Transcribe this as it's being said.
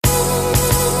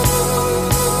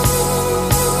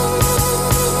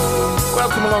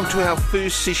along to our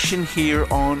first session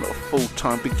here on Full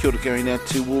Time. Big kia ora going out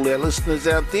to all our listeners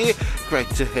out there. Great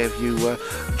to have you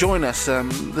join us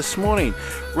this morning.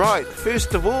 Right,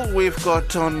 first of all, we've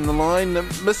got on the line,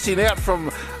 missing out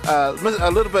from, a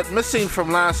little bit missing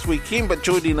from last weekend, but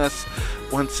joining us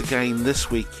once again this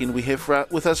weekend, we have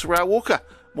with us Ra Walker.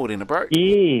 Morning, bro.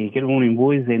 Yeah, good morning,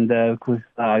 boys. And of course,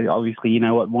 obviously, you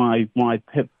know what my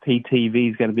PIP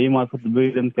PTV is going to be, my put the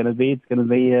boot-in is going to be. It's going to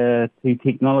be to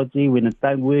technology. When it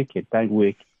don't work, it don't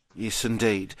work. Yes,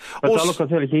 indeed. But also, look, I'll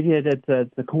tell you,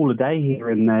 it's a cooler day here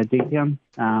in D-Town.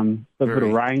 A bit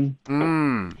of rain.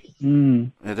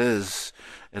 It is.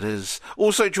 It is.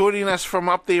 Also joining us from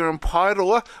up there in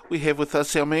Paeroa, we have with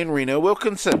us our man Reno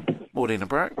Wilkinson. Morning,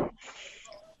 bro.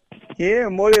 Yeah,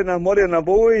 morena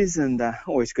boys, and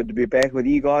always good to be back with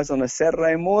you guys on a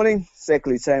Saturday morning.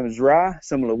 Exactly the same as Ra,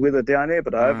 similar weather down there,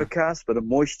 but overcast, bit of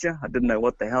moisture. I didn't know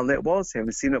what the hell that was,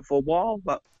 haven't seen it for a while,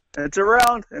 but it's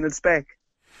around and it's back.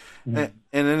 And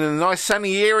in a nice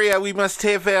sunny area, we must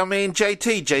have our man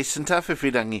JT, Jason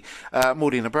Tawhiwhirangi.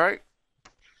 Morning, bro.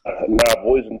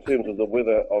 Boys, in terms of the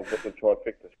weather, I've got the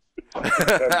trifecta.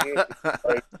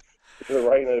 It's going to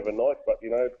rain overnight, but, you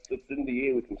know, it's in the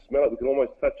air. We can smell it. We can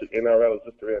almost touch it. NRL is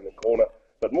just around the corner.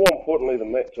 But more importantly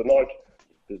than that, tonight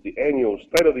is the annual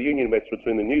State of the Union match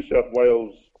between the New South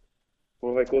Wales,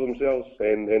 what do they call themselves,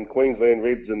 and Queensland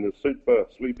Reds in the Super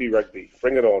Sweepy Rugby.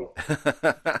 Bring it on.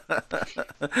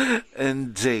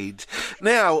 Indeed.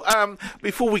 Now,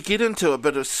 before we get into a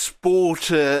bit of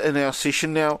sport in our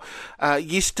session, now,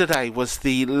 yesterday was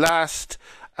the last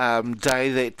day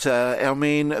that our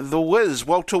man, the Wiz,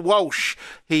 Walter Walsh,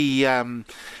 he's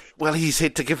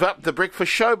had to give up the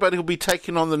breakfast show, but he'll be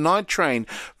taking on the night train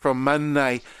from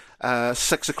Monday,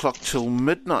 6 o'clock till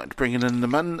midnight, bringing in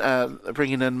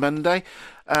Monday.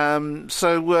 I know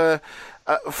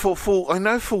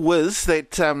for Wiz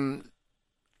that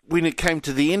when it came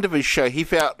to the end of his show, he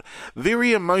felt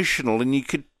very emotional, and you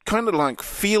could kind of like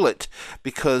feel it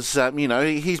because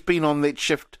he's been on that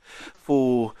shift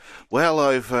for well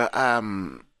over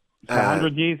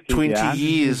 100 years, 20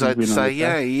 years, I'd say.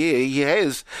 Yeah, he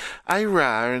has.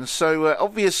 And so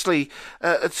obviously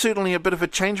it's certainly a bit of a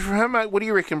change for him. What do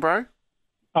you reckon, bro?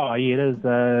 Oh, yeah, it is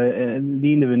the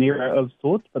end of an era of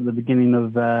sorts, but the beginning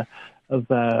of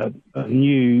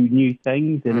new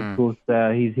things, and of course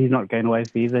he's not going away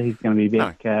forever. He's going to be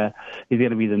back. No. He's going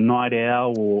to be the night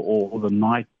owl or the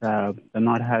night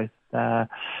host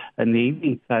in the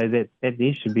evening. So that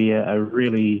there should be a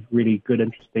really, really good,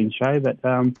 interesting show. But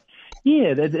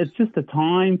it's just a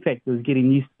time factor of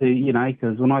getting used to,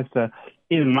 because when I used to,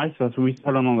 even most of us, when we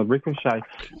started on the breakfast show,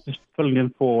 just filling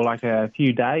in for like a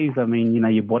few days, I mean,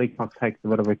 your body clock takes a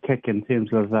bit of a kick in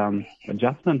terms of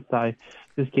adjustment. So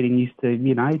just getting used to,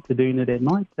 to doing it at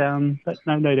night. But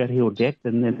no doubt he'll adapt,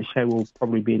 and then the show will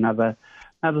probably be another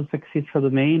success for the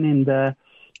man. And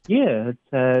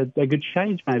it's a good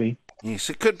change, maybe.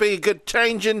 Yes, it could be a good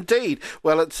change indeed.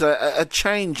 Well, it's a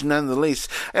change nonetheless.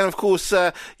 And of course,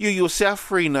 you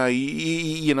yourself, Reno,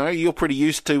 you're pretty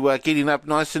used to getting up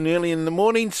nice and early in the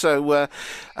morning. So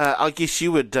I guess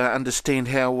you would understand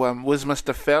how Wiz must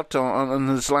have felt on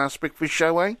his last breakfast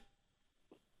show, eh?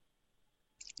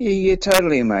 Yeah,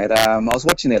 totally, mate. I was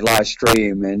watching that live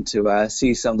stream, and to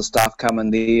see some of the stuff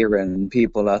coming there and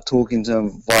people talking to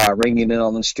him via ringing in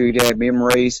on the studio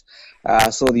memories.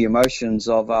 I saw the emotions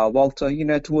of Walter,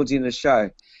 towards the end of the show.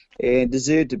 And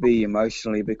deserved to be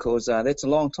emotionally because that's a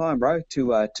long time, bro.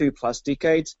 2+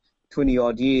 decades,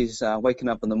 20-odd years, waking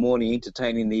up in the morning,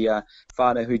 entertaining the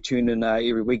whānau who tune in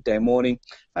every weekday morning.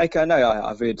 Okay, I know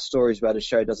I've heard stories about the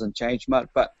show doesn't change much,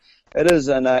 but it is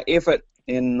an effort.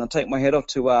 And I take my hat off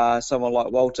to someone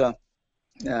like Walter,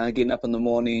 getting up in the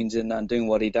mornings and doing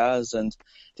what he does. And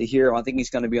to hear him, I think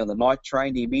he's going to be on the night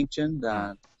train he mentioned,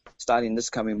 starting this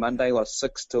coming Monday,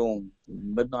 6 till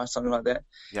midnight, something like that.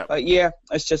 Yep. But yeah,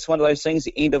 it's just one of those things,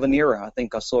 the end of an era. I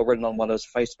think I saw written on one of his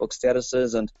Facebook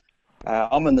statuses, and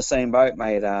I'm in the same boat,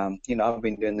 mate. I've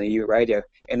been doing the U radio,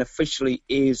 and officially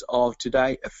as of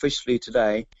today,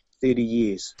 30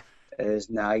 years. Is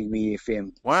now AME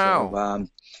FM. Wow. So,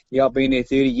 I've been there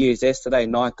 30 years. That's today,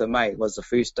 9th of May, was the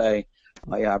first day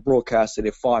I broadcasted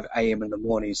at 5 a.m. in the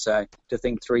morning. So to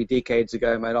think 3 decades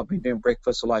ago, mate, I've been doing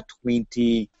breakfast for like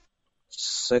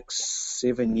 26,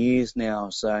 7 years now.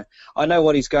 So I know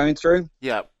what he's going through.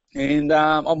 Yeah. And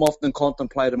I'm often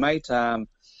contemplating, mate, an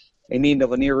end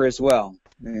of an era as well.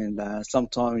 And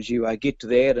sometimes you get to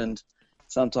that, and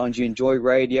sometimes you enjoy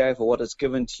radio for what it's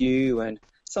given to you, and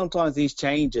sometimes these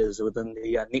changes within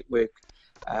the network,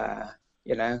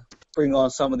 bring on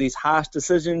some of these harsh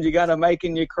decisions you're going to make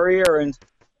in your career, and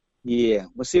Yeah,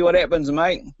 we'll see what happens,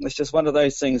 mate. It's just one of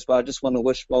those things, but I just want to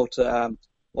wish Walter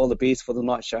all the best for the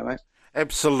night show, mate.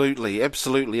 Absolutely,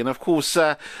 absolutely. And of course,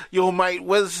 your mate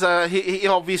Wiz, he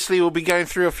obviously will be going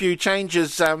through a few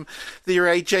changes there,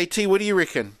 AJT. What do you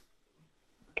reckon?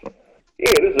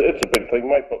 Yeah, it's a big thing,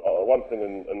 mate. But one thing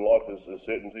in life is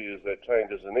certainty is that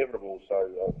change is inevitable. So,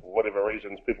 for whatever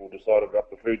reasons, people decided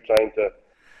up the food chain to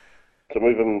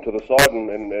move them to the side and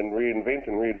reinvent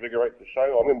and reinvigorate the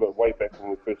show. I remember way back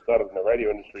when we first started in the radio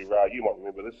industry, Ra, you might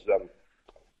remember this,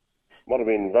 might have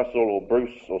been Russell or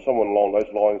Bruce or someone along those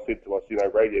lines said to us,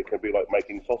 radio can be like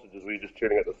making sausages where you're just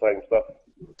churning out the same stuff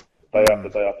day after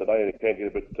day after day, and it can get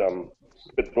a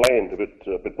bit bland, a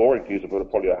bit boring, to use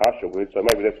probably a harsher word. So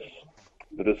maybe that's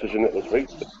the decision that was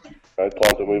reached.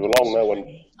 Time to move along. No one's,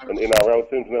 in NRL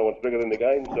terms, no one's bigger than the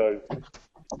game. So,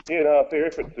 yeah, no, fair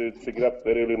effort to get up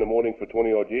that early in the morning for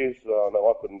 20 odd years. No,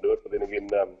 I couldn't do it, but then again,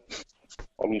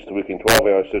 I'm used to working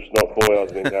 12-hour shifts, not 4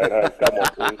 hours, and then going home. Come on,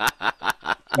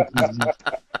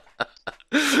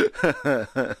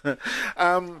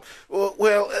 boys.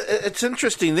 Well, it's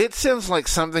interesting. That sounds like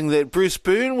something that Bruce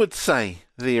Byrne would say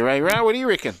there, eh, Ra? What do you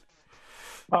reckon?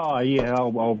 Oh, yeah,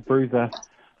 old Bruiser.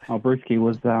 Brewski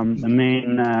was a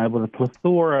man with a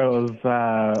plethora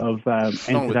of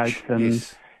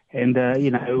anecdotes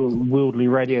and worldly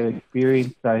radio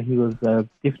experience. So he was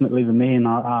definitely the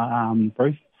man,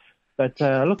 Bruce. But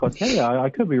look, I'll tell you, I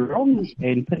could be wrong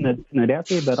and putting it out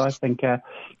there, but I think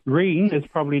Reen is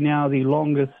probably now the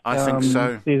longest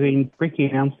serving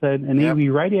breaking announcer in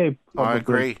EV radio. Probably. I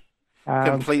agree.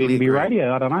 Completely agree.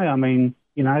 Radio, I don't know. I mean,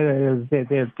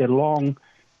 they're long.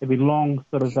 There've been long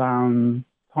sort of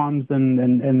times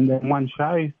in one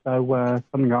show, so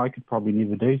something I could probably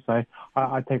never do. So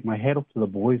I take my hat off to the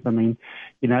boys. I mean,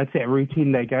 it's that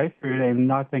routine they go through,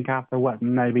 and I think after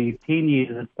maybe 10 years,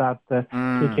 it starts to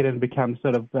kick in and become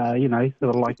sort of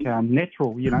like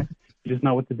natural. You just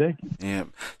know what to do. Yeah,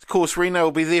 of course, Reno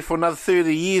will be there for another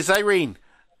 30 years, eh, Reen?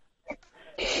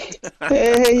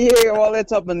 Yeah, well,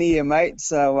 that's up in the air, mate.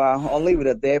 So I'll leave it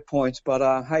at that point.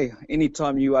 But hey,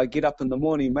 anytime you get up in the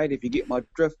morning, mate, if you get my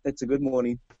drift, that's a good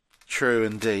morning. True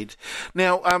indeed.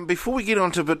 Now, before we get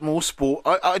on to a bit more sport,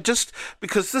 I just,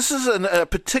 because this is a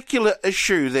particular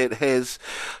issue that has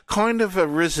kind of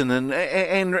arisen and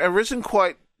arisen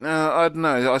quite, I don't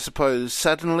know, I suppose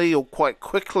suddenly or quite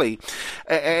quickly.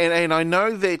 And I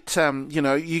know that,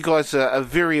 you guys are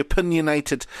very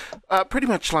opinionated, pretty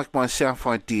much like myself,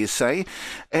 I dare say.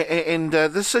 And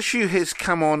this issue has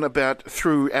come on about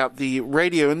throughout the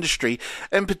radio industry,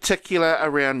 in particular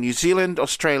around New Zealand,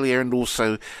 Australia, and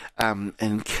also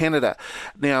in Canada.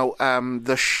 Now,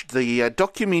 the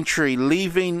documentary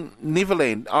Leaving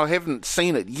Neverland, I haven't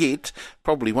seen it yet,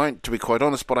 probably won't, to be quite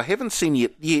honest, but I haven't seen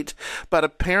it yet, but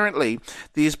apparently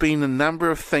there's been a number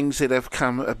of things that have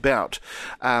come about.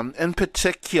 In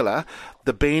particular,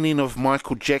 the banning of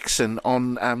Michael Jackson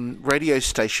on radio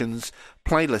stations'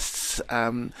 playlists.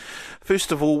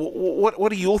 First of all,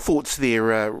 what are your thoughts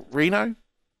there, Reno?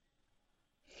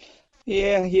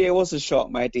 Yeah, it was a shock,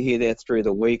 mate, to hear that through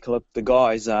the week. Look, the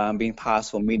guy's been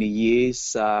passed for many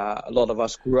years. A lot of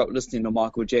us grew up listening to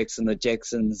Michael Jackson, the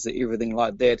Jacksons, everything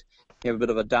like that. You have a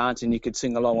bit of a dance and you could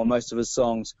sing along with most of his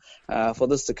songs. For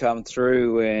this to come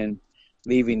through and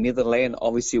Leaving Neverland,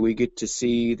 obviously we get to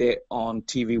see that on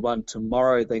TV1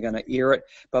 tomorrow. They're going to air it.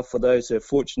 But for those who are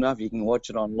fortunate enough, you can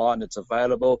watch it online. It's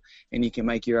available and you can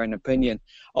make your own opinion.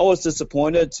 I was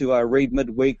disappointed to read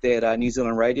midweek that New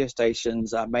Zealand radio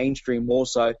stations, mainstream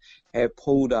also, have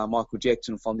pulled Michael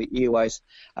Jackson from the airways.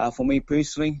 For me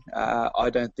personally, I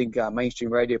don't think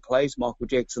mainstream radio plays Michael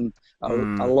Jackson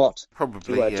a lot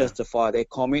probably, to justify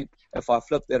that comment. If I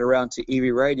flip that around to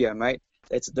EV radio, mate,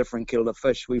 that's a different kettle of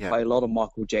fish. We play a lot of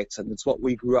Michael Jackson. It's what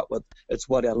we grew up with. It's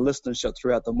what our listenership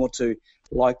throughout the Motu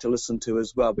like to listen to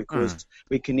as well, because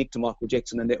we connect to Michael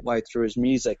Jackson in that way through his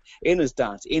music and his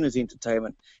dance and his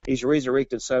entertainment. He's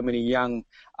resurrected so many young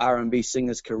R&B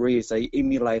singers' careers. They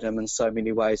emulate him in so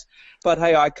many ways. But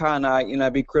hey, I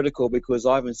can't be critical because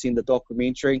I haven't seen the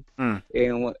documentary,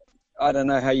 and I don't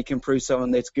know how you can prove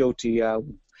someone that's guilty.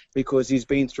 Because he's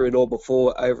been through it all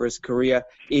before over his career.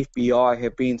 FBI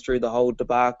have been through the whole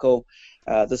debacle.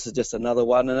 This is just another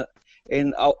one in it.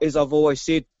 And as I've always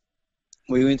said,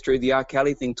 we went through the R.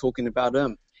 Kelly thing talking about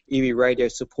him. EV Radio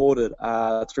supported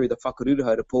through the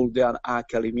whakaruruho to pull down R.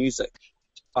 Kelly music.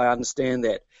 I understand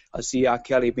that. I see R.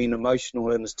 Kelly being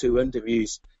emotional in his 2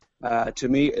 interviews. To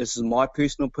me, this is my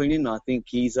personal opinion. I think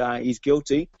he's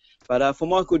guilty. But for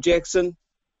Michael Jackson,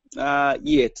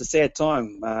 it's a sad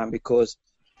time because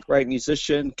great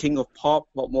musician, king of pop.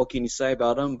 What more can you say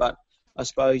about him? But I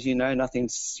suppose,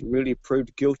 nothing's really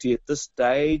proved guilty at this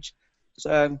stage.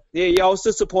 So, I was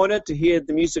disappointed to hear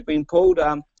the music being pulled.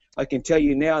 I can tell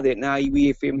you now that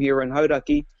Iwi FM here in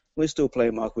Hauraki, we're still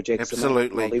playing Michael Jackson.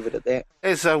 Absolutely. I'll leave it at that.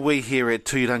 As are we here at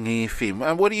Tūrangi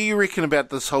FM. What do you reckon about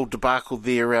this whole debacle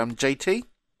there, JT?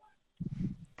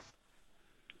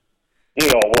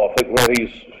 Yeah, well, I think when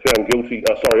he's found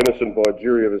innocent by a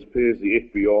jury of his peers, the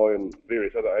FBI and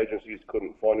various other agencies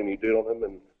couldn't find any dirt on him,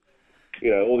 and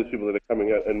all these people that are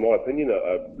coming out, in my opinion,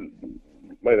 are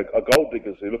made a gold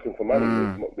diggers. They're looking for money.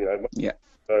 Yeah.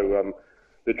 So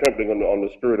they're trampling on the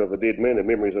spirit of a dead man, the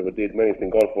memories of a dead man. He's been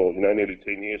gone for nearly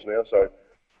 10 years now. So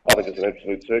I think it's an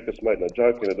absolute circus, mate, and a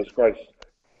joke and a disgrace.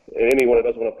 And anyone that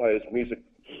doesn't want to play his music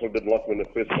probably didn't like him in the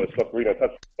first place. Like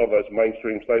touch of those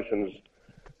mainstream stations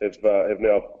have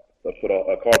now put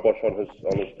a kibosh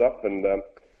on his stuff. And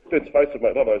let's face it,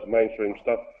 mate, a lot of those mainstream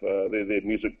stuff, their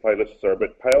music playlists are a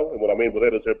bit pale. And what I mean by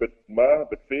that is they're a bit a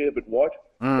bit fair, a bit white.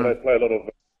 They don't play a lot of.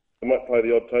 They might play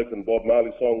the odd token Bob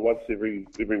Marley song once every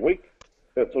week,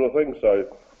 that sort of thing. So,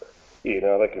 they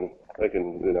can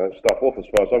stuff off as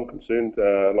far as I'm concerned.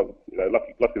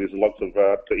 Luckily there's lots of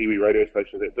the iwi radio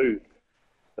stations that do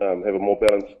have a more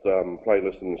balanced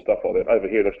playlist and stuff like that. Over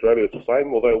here in Australia it's the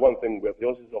same, although one thing about the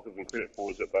Aussies I'll give them credit for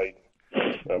is that they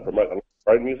promote a lot of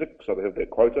their own music, so they have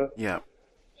that quota. Yeah.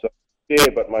 So,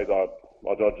 but mate, I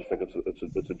just think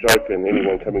it's a joke, and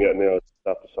anyone coming out now is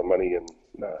after some money and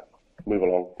move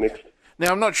along. Next.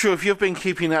 Now, I'm not sure if you've been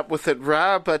keeping up with it,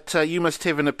 Ra, but you must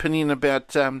have an opinion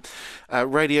about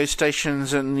radio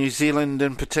stations in New Zealand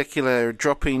in particular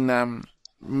dropping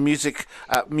music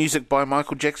by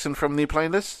Michael Jackson from their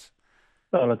playlists.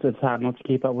 Well, it's hard not to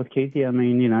keep up with, Keithy. I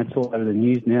mean, it's all over the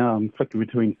news now. I'm flicking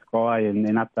between Sky and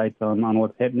updates on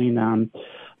what's happening.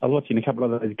 I was watching a couple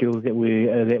of those girls that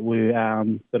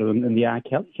were sort of in the R.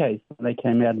 Kelly case. They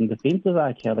came out in defence of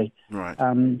R. Kelly, right?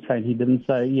 Saying he didn't.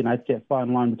 So it's that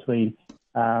fine line between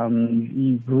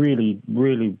you really,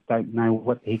 really don't know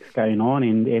what the heck's going on,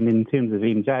 and in terms of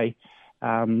MJ,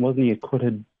 wasn't he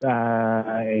acquitted? But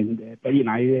I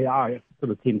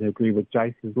sort of tend to agree with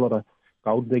Jace. There's a lot of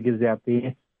gold diggers out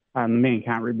there. The man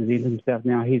can't represent himself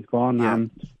now. He's gone. Yeah.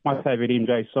 My favourite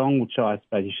MJ song, which I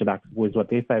suppose you should ask boys what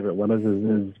their favourite one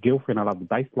is Girlfriend. I love the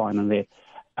bass line in there.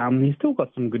 He's still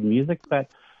got some good music, but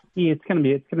yeah, it's going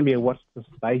to be a watch this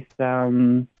space. I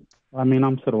mean,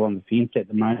 I'm sort of on the fence at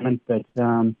the moment, but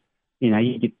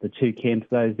you get the two camps,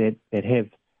 those that have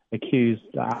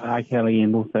accused R. Kelly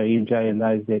and also MJ, and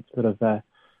those that sort of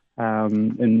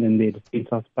in their defence,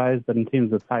 I suppose. But in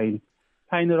terms of playing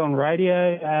it on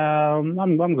radio,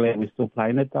 I'm glad we're still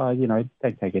playing it. Don't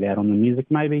take it out on the music,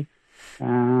 maybe.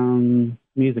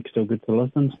 Music's still good to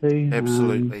listen to.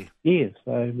 Absolutely.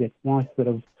 So that's my sort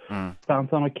of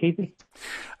stance on it, Keithy.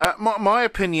 My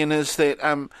opinion is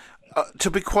that,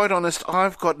 to be quite honest,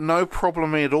 I've got no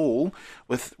problem at all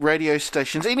with radio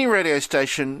stations, any radio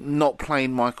station not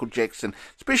playing Michael Jackson,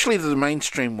 especially the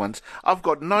mainstream ones. I've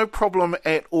got no problem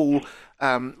at all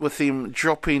with them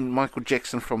dropping Michael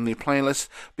Jackson from their playlist,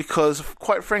 because,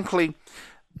 quite frankly,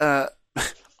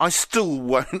 I still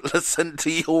won't listen to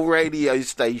your radio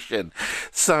station.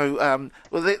 So,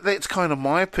 that's kind of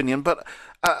my opinion. But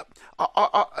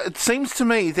it seems to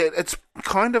me that it's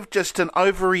kind of just an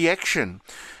overreaction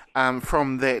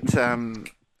from that.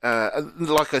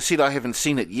 Like I said, I haven't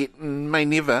seen it yet and may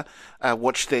never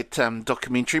watch that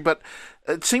documentary. But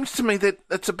it seems to me that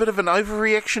it's a bit of an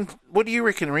overreaction. What do you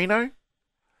reckon, Reno?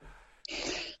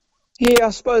 Yeah, I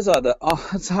suppose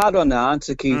it's hard on the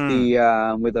answer,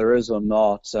 Keithy, whether it is or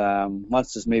not.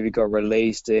 Once this movie got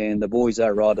released, and the boys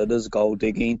are right, it is gold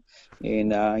digging.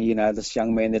 And, this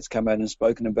young man that's come out and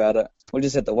spoken about it, we'll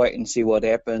just have to wait and see what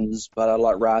happens. But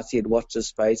like Ra said, watch this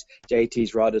space.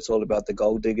 JT's right, it's all about the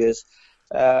gold diggers.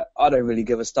 I don't really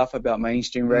give a stuff about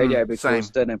mainstream radio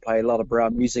because they don't play a lot of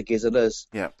brown music as it is.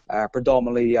 Yeah.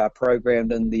 Predominantly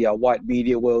programmed in the white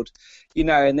media world.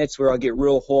 And that's where I get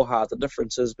real hoha, the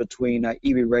differences between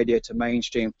iwi radio to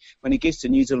mainstream. When it gets to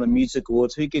New Zealand Music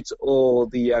Awards, who gets all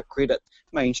the credit?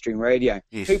 Mainstream radio.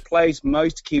 Yes. Who plays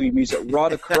most Kiwi music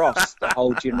right across the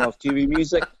whole genre of Kiwi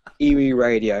music? Iwi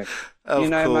radio. Of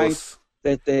course.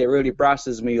 Mate, that really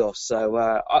brushes me off.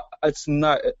 So it's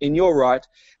no, and you're right,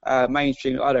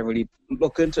 mainstream, I don't really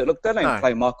look into it. Look, they don't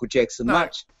play Michael Jackson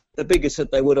much. The biggest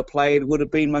hit they would have played would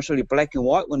have been mostly Black and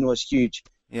White when it was huge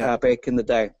back in the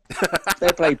day. They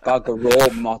played Bugger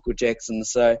Raw, Michael Jackson,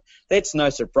 so that's no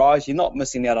surprise. You're not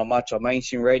missing out on much on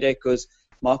mainstream radio because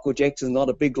Michael Jackson's not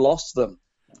a big loss to them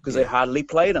because they hardly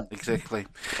played him. Exactly.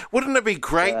 Wouldn't it be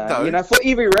great, though? For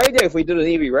EV radio, if we did an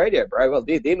EV radio, bro, well,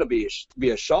 then it'd be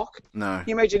a shock. No. Can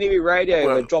you imagine EV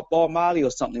radio would drop Bob Marley or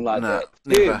something like that?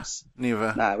 Never.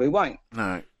 Never. No, we won't.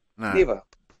 No. Never.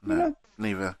 No.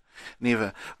 Never.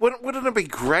 Never. Wouldn't it be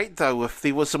great though if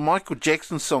there was a Michael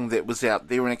Jackson song that was out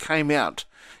there and it came out,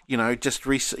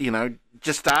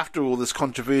 just after all this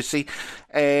controversy,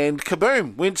 and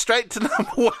kaboom, went straight to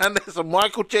number one as a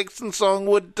Michael Jackson song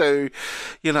would do,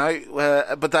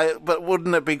 But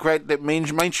wouldn't it be great that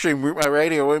mainstream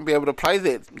radio won't be able to play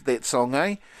that song,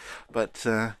 eh? But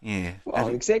yeah. Well,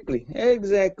 exactly.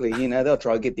 They'll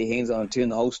try to get their hands on it, turn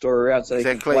the whole story around so they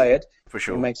can play it for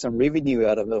sure, and make some revenue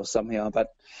out of it somehow.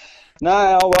 But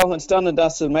no, well, it's done and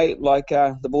dusted, mate. Like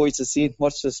the boys have said,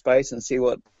 watch this space and see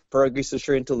what progresses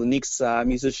through until the next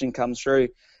musician comes through.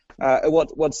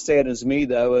 What saddens me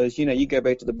though is you go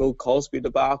back to the Bill Cosby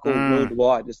debacle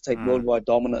worldwide. Just take worldwide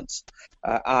dominance.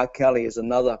 R. Kelly is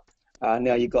another.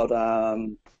 Now you got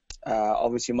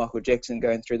obviously Michael Jackson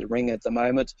going through the ring at the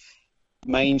moment.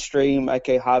 Mainstream,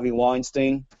 okay, Harvey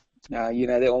Weinstein. That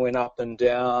one went up and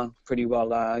down pretty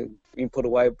well. Being put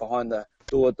away behind the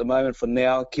door at the moment for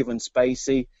now. Kevin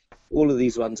Spacey. All of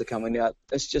these ones are coming out.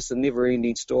 It's just a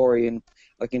never-ending story, and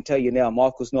I can tell you now,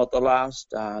 Michael's not the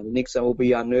last. The next one will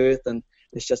be unearthed, and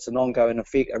it's just an ongoing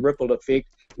effect, a ripple effect,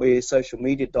 where social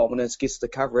media dominance gets the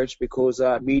coverage because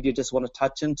media just want to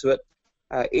touch into it.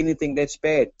 Anything that's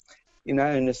bad,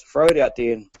 and just throw it out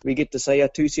there, and we get to say our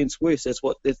 2 cents worth. That's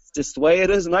just the way it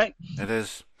is, mate. It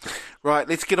is. Right,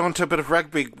 let's get on to a bit of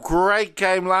rugby. Great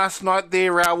game last night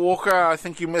there, Walker. I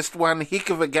think you missed one heck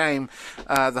of a game.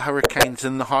 The Hurricanes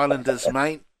and the Highlanders,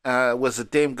 mate. Was a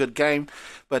damn good game,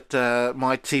 but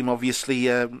my team obviously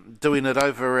doing it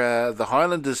over the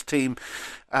Highlanders team.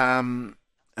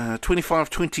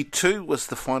 25-22 was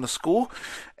the final score,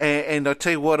 and I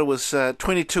tell you what, it was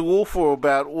 22-all for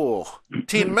about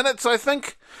 10 minutes, I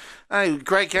think. Hey,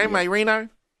 great game, Reno?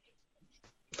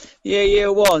 Yeah,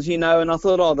 it was, and I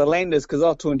thought, the Landers, because I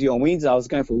was talking to you on Wednesday, I was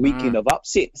going for a weekend of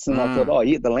upsets, and I thought,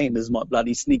 the Landers might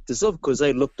bloody sneak this off because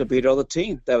they looked a better other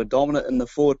team. They were dominant in the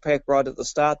forward pack right at the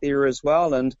start there as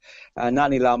well, and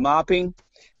Ngani Laumaping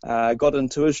got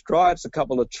into his stripes, a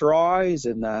couple of tries,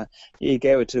 and he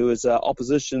gave it to his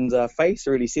opposition's face,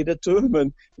 really said it to him,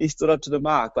 and he stood up to the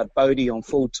mark. But Bodie on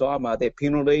full time, that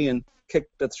penalty, and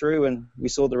kicked it through, and we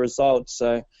saw the results.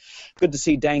 So good to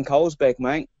see Dane Coles back,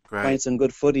 mate. Great. Playing some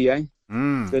good footy, eh?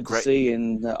 Good great. to see.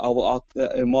 And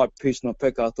in my personal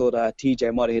pick, I thought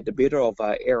TJ might have had the better of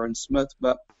Aaron Smith.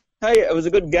 But, hey, it was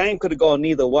a good game. Could have gone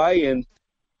either way. And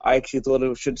I actually thought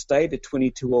it should stay to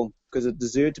 22-all because it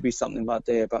deserved to be something like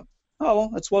that. But,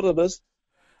 that's what it is.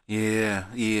 Yeah.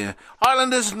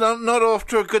 Highlanders not off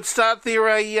to a good start there,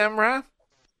 Ra?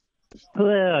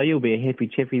 Well, you'll be a happy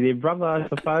chappy there, brother, I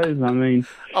suppose. I mean,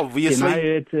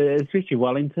 obviously. Especially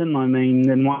Wellington. I mean,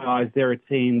 in my eyes, they're a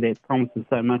team that promises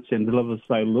so much and delivers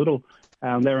so little.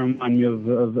 They remind me of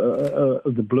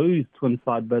the Blues twin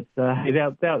side, but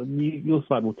your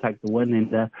side will take the win.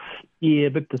 And, a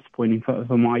bit disappointing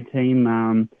for my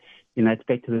team. It's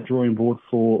back to the drawing board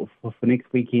for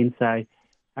next weekend. So,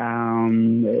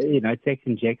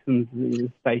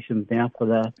 Jackson's stations now for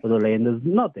the Landers.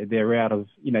 Not that they're out of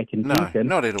contention. No,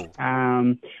 not at all.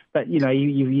 But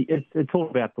it's all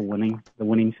about the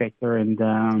winning factor,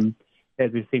 and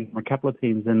as we've seen from a couple of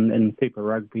teams in Super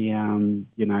Rugby, I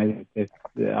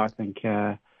think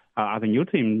your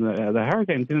team, the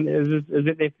Hurricanes, is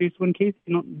it their first win, Keith?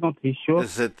 Not too sure.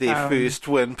 Is it their first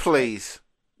win, please?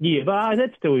 Yeah, but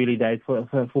that's still early days for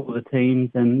the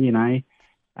teams, and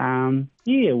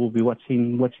we'll be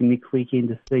watching next weekend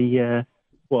to see.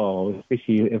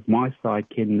 Especially if my side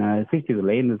can, especially the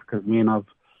Landers, because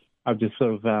I've just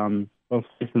sort of in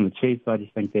the Chiefs. I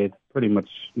just think they're pretty much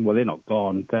they're not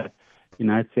gone, but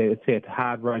it's a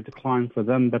hard road to climb for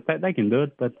them. But they can do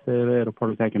it, but it'll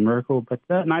probably take a miracle. But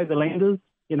the Landers,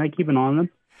 keep an eye on them.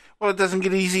 Well, it doesn't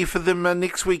get easier for them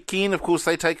next weekend. Of course,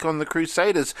 they take on the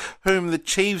Crusaders, whom the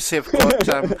Chiefs have got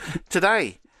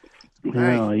today.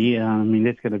 Oh yeah, I mean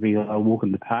that's going to be a walk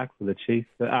in the park for the Chiefs,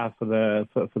 for the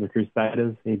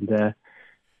Crusaders, and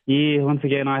once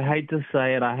again, I hate to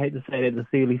say it at this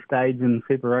early stage in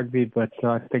Super Rugby, but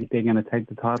I think they're going to take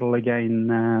the title again.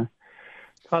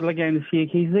 This year,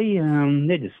 Keezy.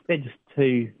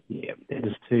 They're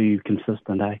just too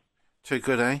consistent, eh? Too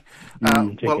good, eh?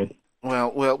 Too good.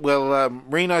 Well,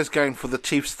 Reno's going for the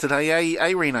Chiefs today,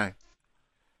 eh, Reno?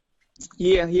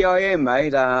 Yeah, I am,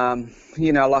 mate.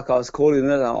 Like I was calling it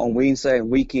on Wednesday, a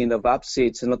weekend of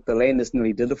upsets, and look, the Landers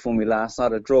nearly did it for me last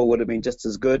night. A draw would have been just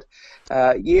as good.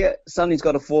 Something's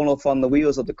got to fall off on the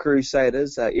wheels of the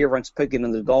Crusaders. Everyone's picking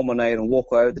them to dominate and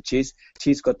walk over the Chiefs.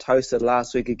 Chiefs got toasted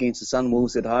last week against the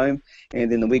Sunwolves at home,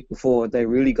 and then the week before, they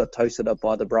really got toasted up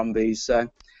by the Brumbies. So,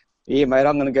 yeah, mate,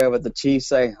 I'm going to go with the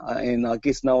Chiefs, and I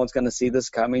guess no one's going to see this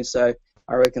coming, so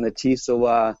I reckon the Chiefs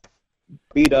will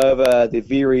beat over the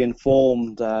very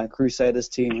informed Crusaders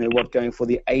team, who are going for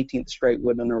the 18th straight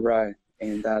win in a row.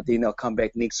 And then they'll come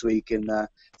back next week and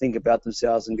think about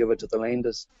themselves and give it to the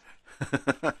Landers.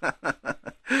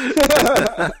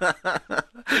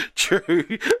 True.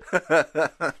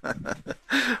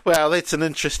 Well, that's an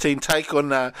interesting take on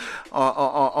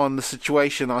the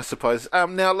situation, I suppose.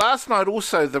 Now, last night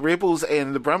also, the Rebels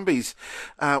and the Brumbies,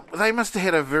 they must have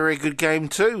had a very good game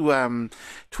too.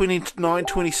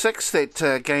 29-26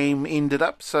 that game ended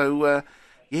up. So,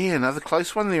 another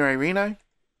close one there, Reno?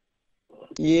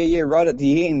 Yeah, right at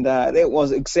the end. That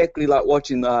was exactly like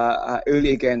watching the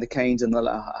earlier game, the Canes and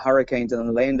the Hurricanes and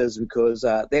the Landers, because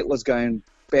that was going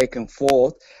back and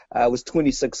forth. It was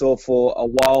 26-all for a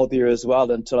while there as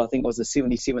well, until I think it was the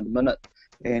 77th minute,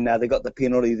 and they got the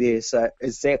penalty there. So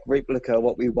exact replica of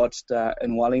what we watched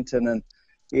in Wellington, and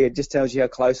yeah, it just tells you how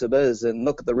close it is. And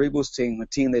look at the Rebels team, a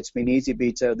team that's been easy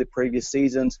beats over the previous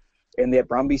seasons, and their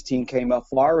Brumbies team came out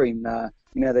firing.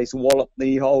 They walloped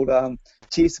the whole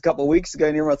Chiefs a couple of weeks ago,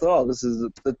 and everyone thought, this is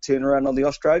the turnaround on the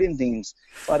Australian teams.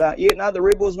 But the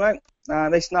Rebels, mate,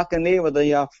 they snuck in there with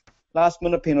the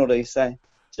last-minute penalty. So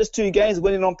just 2 games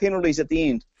winning on penalties at the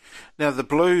end. Now, the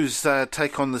Blues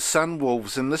take on the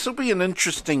Sunwolves, and this will be an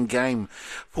interesting game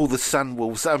for the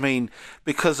Sunwolves. I mean,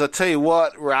 because I tell you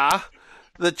what,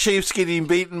 the Chiefs getting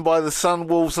beaten by the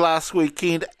Sunwolves last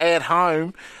weekend at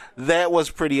home, that was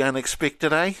pretty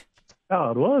unexpected, eh?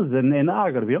 Oh, it was, and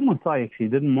I got to be honest, I actually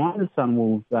didn't mind the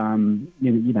Sunwolves,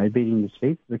 beating the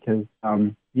Chiefs, because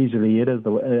usually it is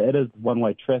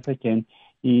one-way traffic, and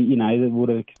they would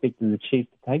have expected the Chiefs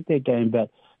to take that game, but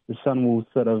the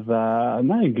Sunwolves sort of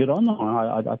good on them.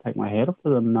 I take my hat off to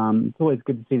them. It's always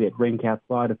good to see that rank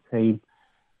outside a team,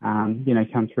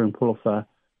 come through and pull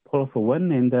off a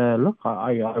win. And look,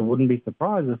 I wouldn't be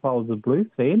surprised if I was a Blues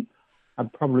fan.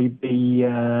 I'd probably be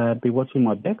watching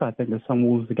my back. I think the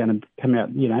Sunwolves are going to come out,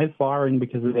 firing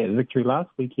because of that victory last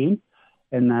weekend,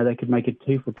 and they could make it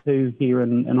 2 for 2 here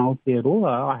in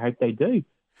Aotearoa. I hope they do.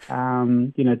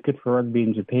 It's good for rugby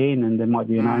in Japan, and there might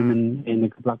be an omen and a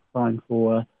good luck sign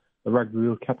for the Rugby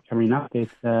World Cup coming up.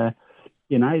 That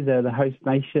the host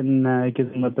nation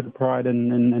gives them a bit of pride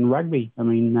in rugby. I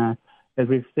mean, as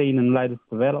we've seen in latest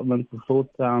developments, of course,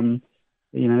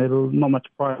 there's not much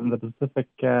pride in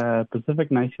the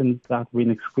Pacific nations after being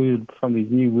excluded from these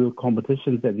new world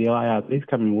competitions that the IRC is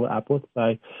coming up with.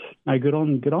 So, good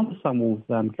on the Sunwolves.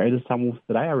 Go to Sunwolves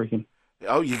today, I reckon.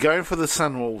 Oh, you're going for the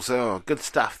Sunwolves. Oh, good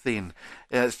stuff then.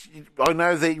 I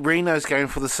know that Reno's going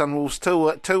for the Sunwolves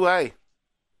too, eh?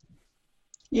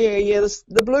 Yeah,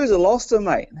 the Blues are lost him,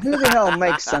 mate. Who the hell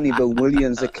makes Sonny Bill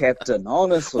Williams the captain,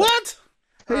 honestly? What?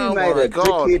 Who made a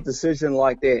dickhead decision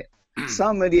like that?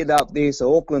 Some idiot up there,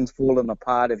 so Auckland's falling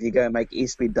apart if you go and make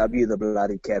SPW the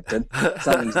bloody captain.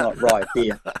 Something's not right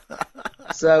there.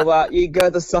 So you go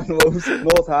to the Sunwolves,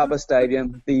 North Harbour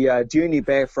Stadium. The journey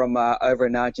back from over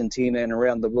in Argentina and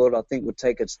around the world, I think, would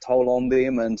take its toll on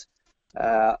them. And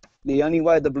the only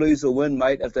way the Blues will win,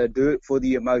 mate, if they do it for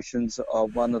the emotions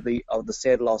of the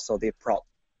sad loss of their prop,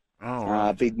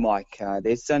 Big Mike.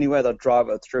 That's the only way they'll drive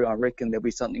it through. I reckon there'll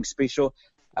be something special.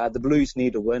 The Blues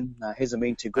need to win. Hasn't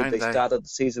been too good. They started the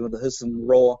season with a hiss and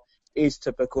roar. Is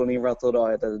typical, and everyone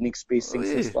thought, the next best thing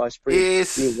since sliced bread.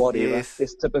 Yes, whatever. Yes.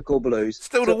 It's typical Blues.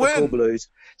 Still to win. Blues.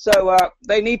 So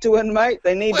they need to win, mate.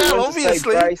 They need to win obviously. To save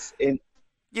grace. They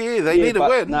need to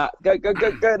win. Go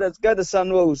to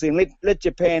Sunwolves and let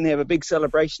Japan have a big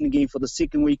celebration again for the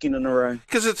second weekend in a row.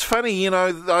 Because it's funny,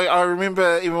 I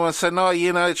remember everyone saying,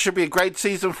 it should be a great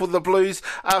season for the Blues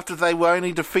after they were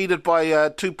only defeated by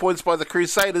 2 points by the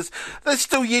Crusaders. They're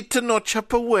still yet to notch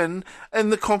up a win in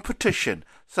the competition.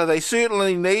 So they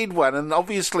certainly need one, and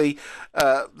obviously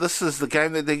this is the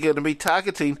game that they're going to be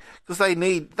targeting because they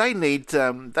need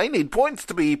points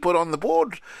to be put on the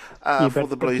board for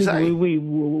the Blues.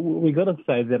 We got to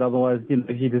say that, otherwise,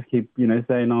 if you just keep saying,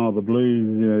 the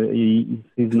Blues,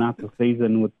 season after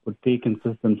season with their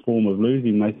consistent form of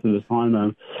losing most of the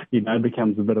time, it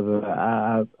becomes a bit of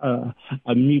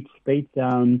a mute speech.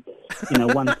 One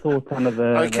thought under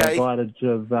the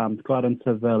guidance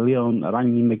of Leon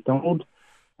Rangi McDonald.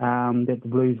 That the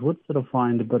Blues would sort of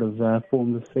find a bit of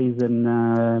form this season,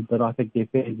 but I think their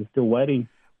fans are still waiting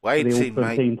for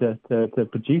the team to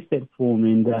produce that form.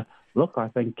 And look, I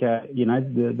think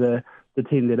the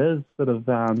team that is sort of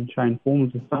showing form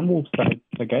is the Sunwolves,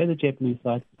 so go the Japanese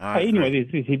side. Anyway,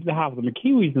 there's half of them are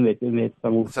Kiwis in that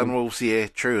Sunwolves. Sunwolves, yeah,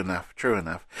 true enough.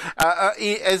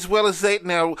 As well as that,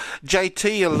 now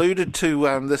JT alluded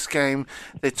to this game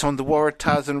that's on the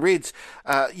Waratahs and Reds.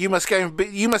 You must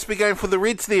be going for the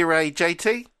Reds there,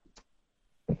 JT?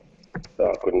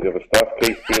 I couldn't Doesn't give a stuff.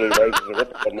 Keith Bailey raises a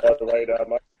rip on my radar,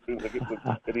 mate. As soon as they get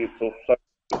the idiots off so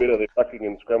better, they're fucking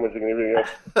and scrummaging and everything else.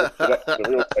 So that's the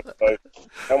real thing. So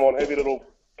come on, have your little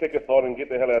kick-a-thon and get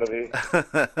the hell out of here.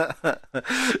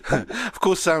 Of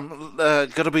course,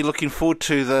 got to be looking forward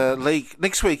to the league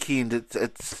next weekend.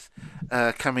 It's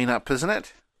coming up, isn't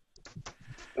it?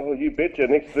 Oh, you betcha.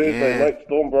 Next Thursday, mate,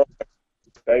 Stormborough.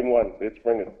 Game 1. Let's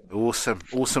bring it.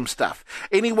 Awesome stuff.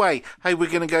 Anyway, hey, we're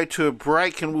going to go to a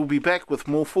break and we'll be back with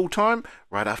more Full Time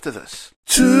right after this.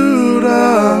 Tūranga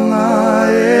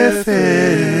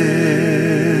FM.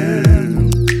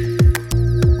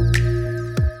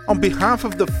 On behalf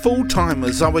of the Full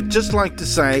Timers, I would just like to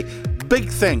say big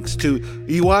thanks to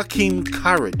Joachim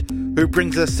Currid, who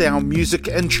brings us our music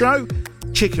intro.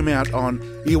 Check him out on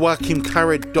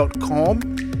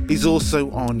joachimcurrid.com. He's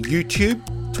also on YouTube,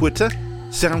 Twitter,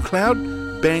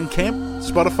 SoundCloud, Bandcamp,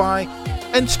 Spotify,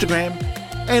 Instagram,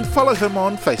 and follow him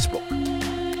on Facebook.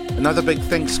 Another big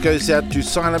thanks goes out to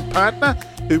Silent Partner,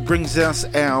 who brings us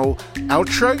our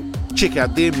outro. Check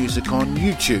out their music on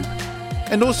YouTube.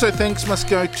 And also thanks must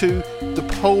go to the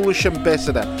Polish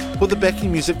Ambassador for the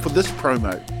backing music for this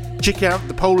promo. Check out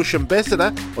the Polish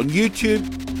Ambassador on YouTube,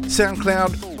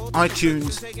 SoundCloud,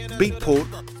 iTunes, Beatport,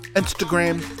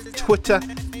 Instagram, Twitter,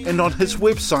 and on his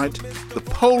website,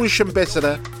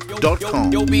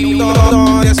 thepolishambassador.com.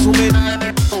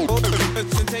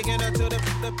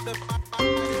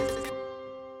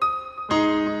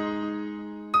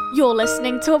 You're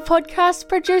listening to a podcast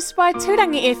produced by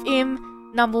Tūrangi FM,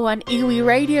 #1 iwi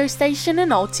radio station in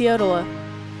Aotearoa.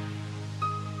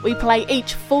 We play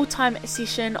each full-time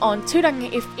session on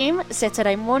Tūrangi FM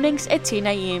Saturday mornings at 10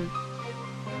 a.m.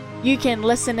 You can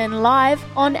listen in live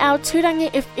on our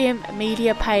Tūrangi FM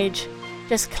media page.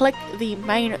 Just click the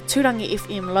main Tūrangi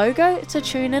FM logo to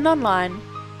tune in online.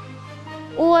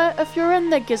 Or if you're in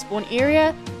the Gisborne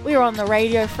area, we're on the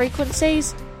radio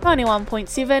frequencies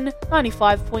 91.7,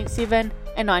 95.7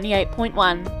 and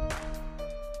 98.1.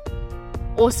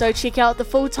 Also check out the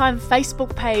full-time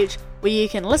Facebook page where you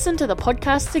can listen to the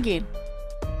podcast again.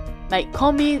 Make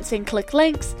comments and click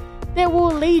links that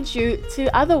will lead you to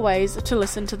other ways to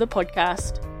listen to the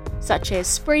podcast, such as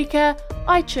Spreaker,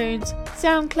 iTunes,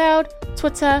 SoundCloud,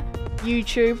 Twitter,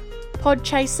 YouTube,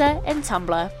 Podchaser and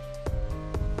Tumblr.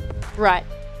 Right,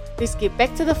 let's get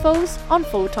back to the Fools on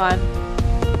Full Time.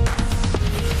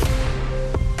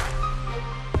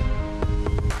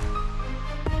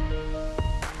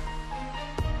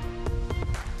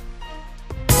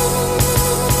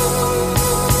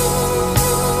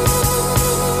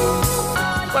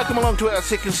 Welcome along to our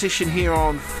second session here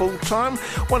on Full Time.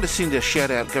 Want to send a shout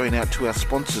out going out to our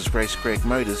sponsors, Grace Craig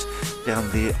Motors, down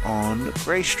there on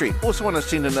Grey Street. Also want to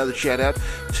send another shout out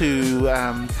to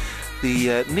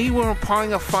the Niwa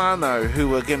Painga whānau,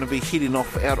 who are going to be heading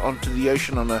off out onto the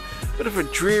ocean on a bit of a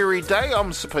dreary day.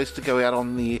 I'm supposed to go out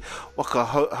on the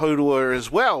Wakahourua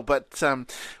as well, but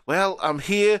well, I'm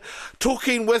here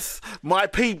talking with my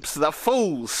peeps, the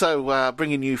fools, so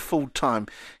bringing you Full Time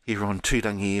here on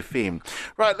Tūrangi FM.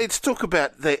 Right, let's talk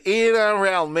about the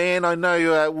NRL, man. I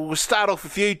know we'll start off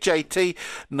with you, JT.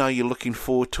 No, you're looking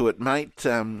forward to it, mate.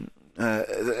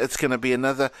 It's going to be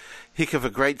another heck of a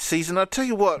great season. I tell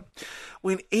you what,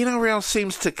 when NRL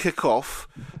seems to kick off,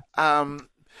 the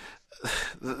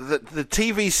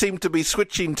TV seem to be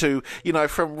switching to,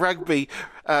 from rugby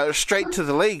straight to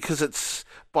the league, because it's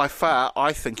by far,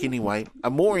 I think anyway, a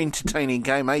more entertaining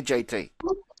game, eh, JT?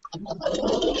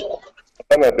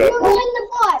 I don't know about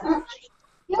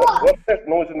what's that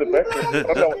noise in the background? I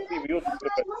don't know what TV yours is,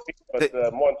 but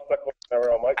mine's stuck on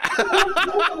NRL, mate.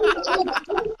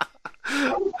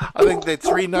 I think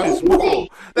that's Reno's Moko.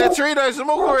 That's Reno's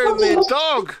Moko in there,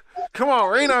 dog. Come on,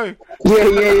 Reno.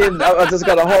 Yeah. I just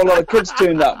got a whole lot of kids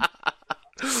tuned up.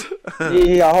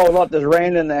 Yeah, a whole lot just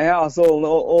ran in the house.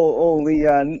 All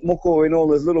the Moko and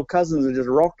all his little cousins are just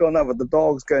rocked on up with the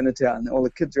dogs going to town. All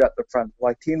the kids are out the front,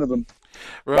 like 10 of them.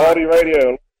 Right. Māori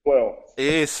radio, well.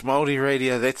 Yes, Māori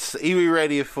radio. That's iwi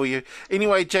radio for you.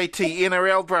 Anyway, JT,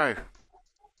 NRL, bro.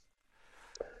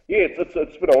 Yeah,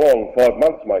 it's been a long 5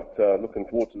 months, mate. Looking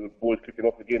forward to the boys kicking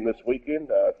off again this weekend.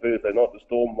 Thursday night, the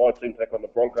Storm, my team take on the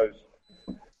Broncos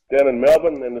down in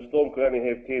Melbourne, and the Storm could only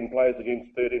have 10 players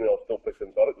against 13, and I'll still pick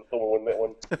them. So I think the Storm will win that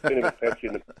one. Been a bit patchy,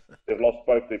 and they've lost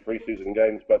both their pre-season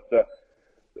games, but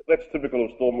that's typical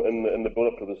of Storm in the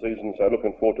build-up to the season, so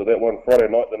looking forward to that one. Friday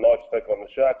night, the Knights take on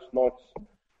the Sharks. Knights,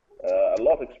 a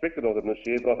lot expected of them this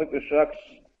year, but I think the Sharks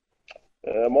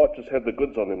might just have the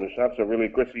goods on them. The Sharks are really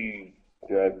gritty,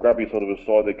 grubby sort of a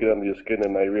side. They get under your skin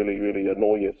and they really, really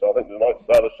annoy you. So I think the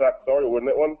Sharks, will win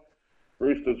that one.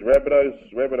 Roosters,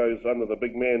 Rabbitohs under the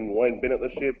big man Wayne Bennett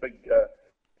this year. Big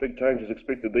big changes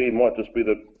expected there. It might just be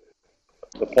the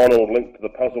final link to the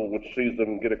puzzle which sees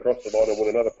them get across the line and win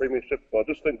another premiership. I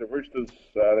just think the Roosters,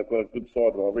 they've got a good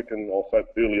side, and I reckon I'll say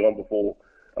early on before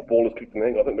a ball is kicked in the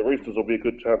hang, I think the Roosters will be a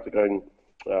good chance of going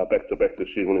back-to-back this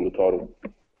year, winning the title.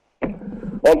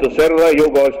 On to Saturday,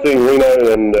 your guys team,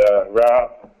 Reno and Ra.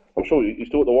 I'm sure you're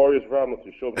still at the Warriors, Ra. I'm not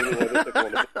too sure, but anyway, they're taking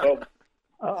on the Bulldogs.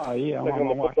 Oh, yeah, I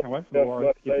can't wait for the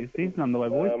Warriors to get their season underway,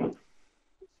 boys.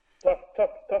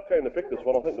 Tough game to pick this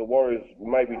one. I think the Warriors,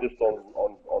 maybe just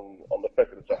on the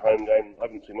fact that it's a home game. I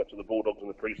haven't seen much of the Bulldogs in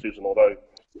the pre-season, although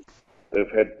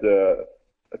they've had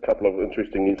a couple of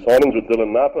interesting new signings with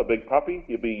Dylan Napa, a big puppy.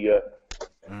 He'll be up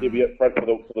front for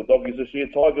the Doggies this year.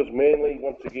 Tigers, Manly,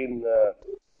 once again.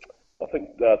 I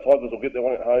think Tigers will get their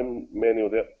one at home. Manly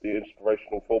without the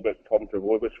inspirational fullback Tom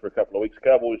Trbojevic for a couple of weeks.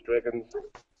 Cowboys, Dragons.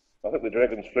 I think the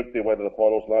Dragons flicked their way to the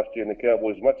finals last year, and the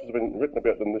Cowboys, much has been written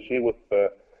about them this year, with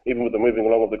even with the moving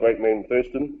along of the great man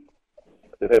Thurston.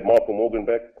 They've had Michael Morgan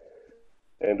back,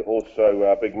 and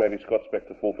also Big Matty Scott's back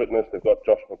to full fitness. They've got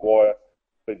Josh Maguire,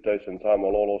 Big Jason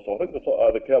Taumalolo. So I think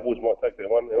the Cowboys might take that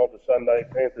one. And on to Sunday,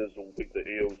 Panthers will beat the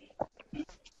Eels.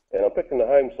 And I'm picking the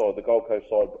home side, the Gold Coast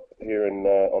side here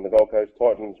on the Gold Coast.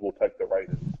 Titans will take the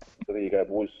Raiders. So there you go,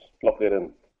 boys. Lock that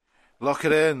in. Lock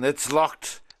it in. It's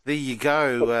locked. There you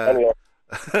go.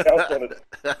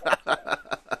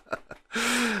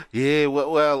 Yeah,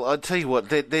 well, I'll tell you what.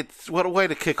 That's what a way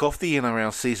to kick off the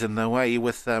NRL season, though, eh?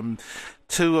 With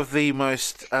two of the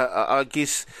most, I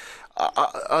guess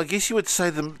you would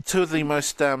say two of the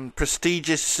most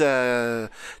prestigious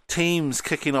teams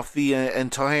kicking off the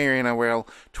entire NRL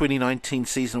 2019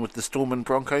 season with the Storm and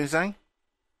Broncos, eh?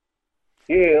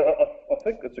 Yeah, I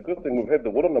think it's a good thing we've had the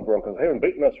wood on the Broncos. They haven't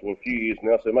beaten us for a few years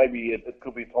now, so maybe it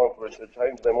could be time for a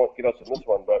change. They might get us in this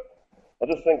one, but I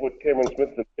just think with Cameron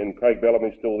Smith and Craig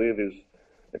Bellamy still there's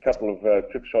a couple of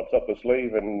trick shots up the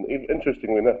sleeve. And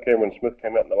interestingly enough, Cameron Smith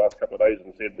came out in the last couple of days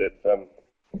and said that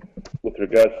with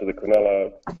regards to the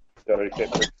Cronulla salary cap,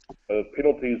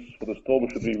 penalties for the Storm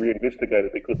should be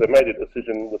reinvestigated, because they made a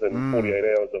decision within 48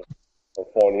 hours of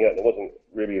finding out. It wasn't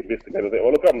really investigated.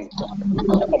 Well, look, I'm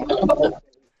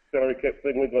salary cap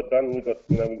thing we got done. We got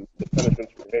the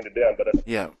punishments were handed down, but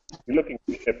you're looking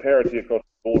at parity across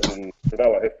the board, and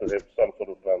Cronulla has to have some sort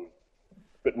of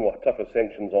bit more tougher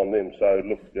sanctions on them. So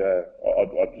look,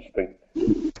 I just think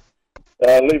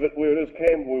leave it where it is,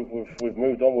 Cam. We've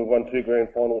moved on. We've won 2 grand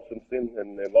finals since then,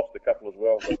 and lost a couple as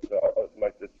well. But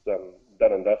mate, it's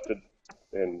done and dusted,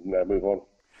 and move on.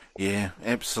 Yeah,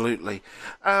 absolutely.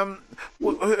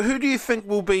 Who do you think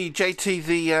will be, JT,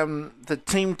 the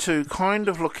team to kind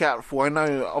of look out for? I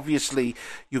know, obviously,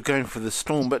 you're going for the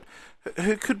Storm, but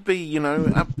who could be,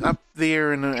 up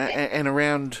there and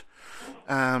around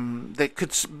that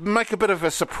could make a bit of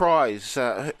a surprise?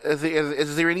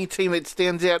 Is there any team that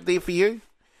stands out there for you?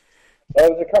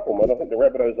 There's a couple, man. I think the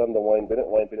Rabbitohs under Wayne Bennett.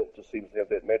 Wayne Bennett just seems to have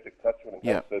that magic touch when it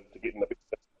comes to getting the big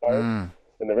players.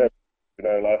 And the Rabbitohs,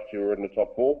 last year were in the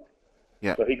top 4.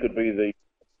 Yeah. So he could be the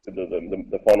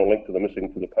final link to the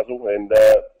missing to the puzzle. And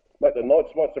mate, the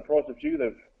Knights might surprise a few.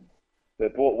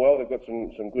 They've bought well. They've got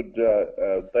some good.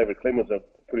 David Clemens, a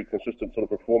pretty consistent sort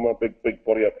of performer. Big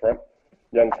body up front.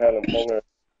 Young Kalen Ponga,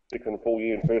 second full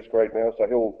year in first grade now, so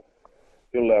he'll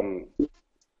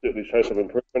certainly show some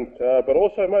improvement. But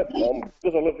also, mate,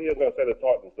 because I live here, I'm going to say the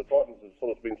Titans. The Titans have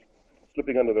sort of been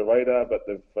slipping under the radar, but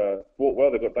they've bought well.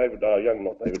 They've got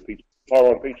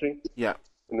Tyrone Peachey. Yeah.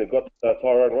 And they've got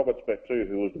Tyrone Roberts back too,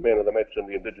 who was the man of the match in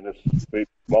the Indigenous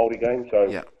Māori game. So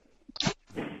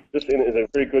this is a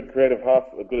very good creative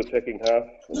half, a good attacking half.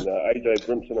 And AJ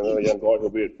Brimson, another young guy, who'll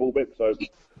be at fullback. So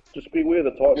just beware of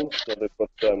the Titans. So they've got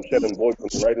Shannon Boyd from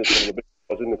the Raiders, one of the big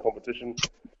guys in the competition.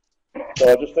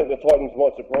 So I just think the Titans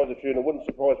might surprise a few, and it wouldn't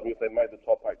surprise me if they made the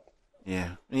top 8.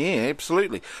 Yeah,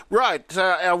 absolutely. Right,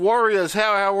 our Warriors.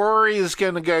 How are our Warriors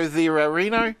going to go there,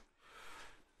 Reno?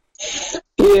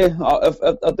 Yeah,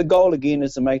 if the goal again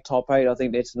is to make top 8, I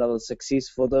think that's another success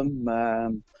for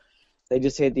them. They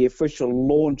just had the official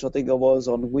launch, I think it was,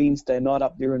 on Wednesday night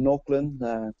up there in Auckland.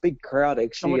 Big crowd,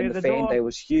 actually, and the fan day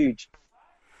was huge.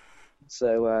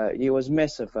 So, it was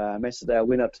massive. Massive day. I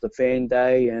went up to the fan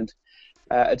day, and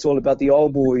it's all about the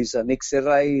old boys. Next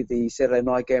Saturday, the Saturday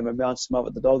night game at Mount Smart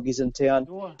with the Doggies in town.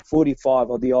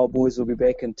 45 of the old boys will be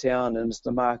back in town, and it's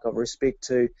the mark of respect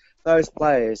to those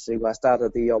players who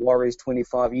started the Warriors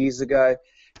 25 years ago.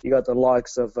 You got the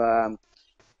likes of,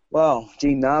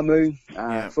 Gene Namu,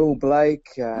 Phil Blake,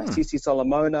 Sisi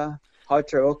Solomona,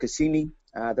 Haitro Okasini.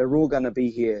 They're all going to be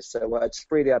here. So it's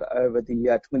spread out over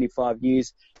the 25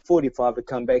 years. 45 to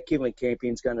come back. Kevin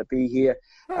Campion's going to be here.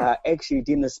 Actually,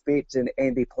 Dennis Betts and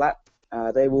Andy Platt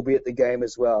they will be at the game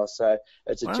as well. So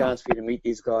it's a chance for you to meet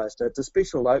these guys. So it's a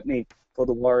special opening for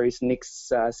the Warriors next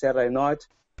Saturday night.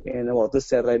 And, this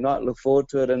Saturday night, look forward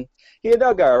to it. And, yeah,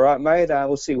 they'll go all right, mate.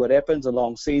 We'll see what happens. A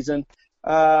long season.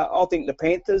 I think the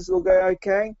Panthers will go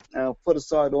okay. Put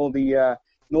aside all the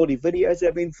naughty videos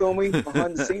they've been filming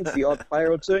behind the scenes, the odd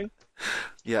player or two.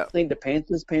 Yeah. I think the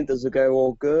Panthers will go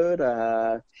all good.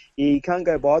 You can't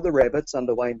go by the Rabbits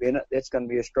under Wayne Bennett. That's going to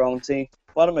be a strong team.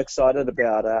 What I'm excited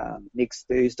about next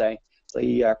Thursday,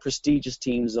 the prestigious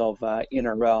teams of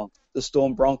NRL, the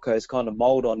Storm Broncos kind of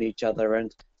mould on each other,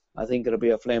 and I think it'll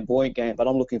be a flamboyant game, but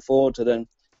I'm looking forward to them.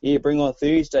 Yeah, bring on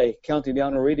Thursday, counting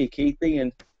down already, Keithy,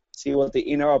 and see what the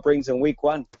NRL brings in week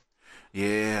 1.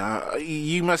 Yeah,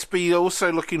 you must be also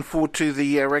looking forward to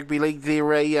the rugby league, their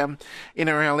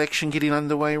NRL action getting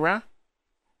underway, Ra?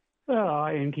 Well,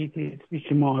 I am, Keithy,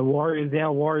 especially our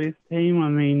Warriors team. I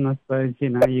mean, I suppose,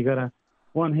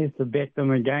 one has to back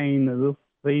them again this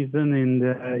season,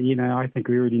 and, I think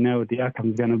we already know what the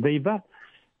outcome's going to be, but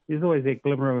there's always that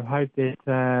glimmer of hope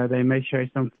that they may show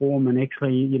some form and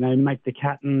actually, make the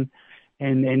cut and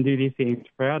do their fans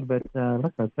proud. But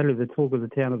look, I tell you, the talk of the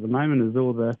town at the moment is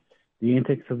all the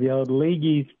antics of the old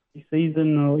leagueies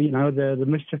season, or the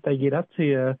mischief they get up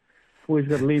to. Always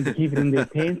got to learn to keep it in their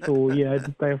pants, or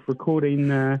just stay off recording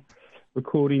their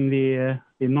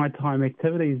nighttime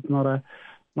activities. Not a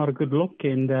good look,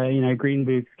 and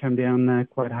Greenberg's come down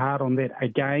quite hard on that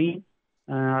again.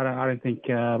 I don't think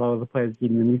a lot of the players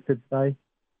getting the message today.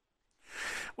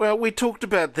 Well, we talked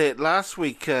about that last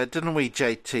week, didn't we,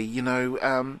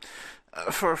 JT?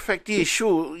 For a fact, yeah,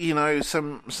 sure,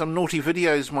 some naughty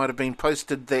videos might have been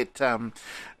posted that,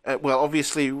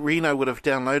 obviously Reno would have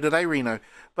downloaded, Reno?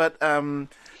 But,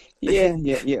 Yeah,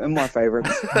 my favourite.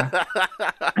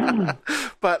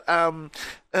 But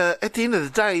at the end of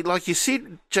the day, like you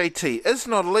said, JT, it's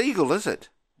not illegal, is it?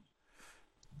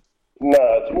 No,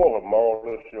 it's more of a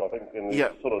moral issue, I think, and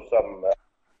sort of some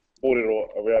audit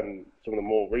around some of the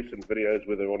more recent videos,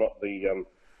 whether or not the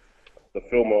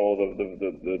filmer or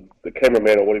the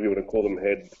cameraman or whatever you want to call them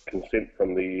had consent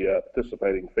from the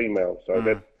participating female. So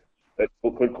that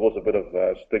could cause a bit of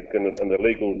stink in the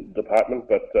legal department,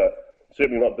 but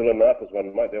certainly not Dylan Narpa's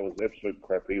one, mate. That was absolute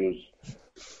crap. He was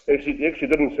actually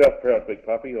did himself proud, big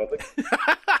puppy, I think.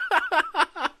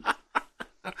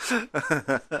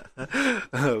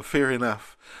 Fair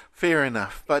enough.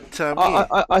 But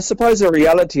I suppose the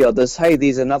reality of this, hey,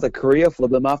 there's another career for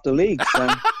them after league. So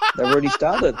they've already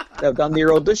started. They've done their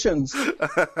auditions.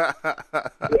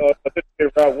 I did hear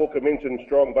Walker mention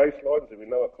strong bass lines, and we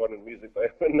know what kind of music they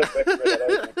have in the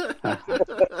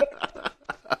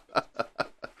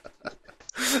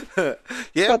background.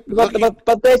 Yeah,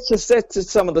 but that's just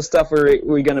some of the stuff we're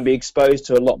going to be exposed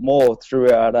to a lot more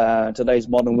throughout today's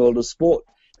modern world of sport,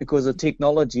 because of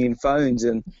technology and phones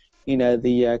and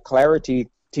the clarity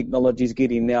technology is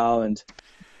getting now. And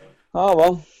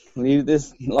leave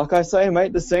this, like I say,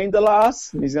 mate, the scene to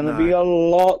last. There's going to be a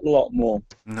lot more.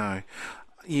 No.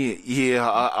 Yeah,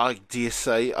 I dare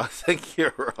say, I think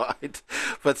you're right.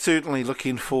 But certainly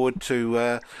looking forward to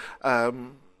the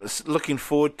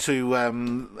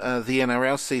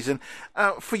NRL season.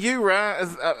 For you, Ra,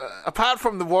 apart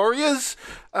from the Warriors,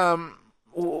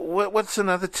 what's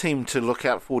another team to look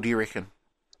out for, do you reckon?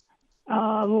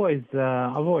 I've always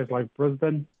liked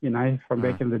Brisbane. From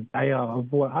back in the day,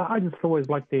 I just always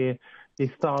liked their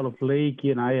style of league.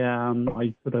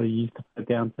 I sort of used to put it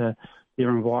down to their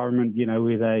environment.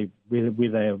 Where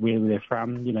they're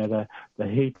from. The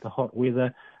heat, the hot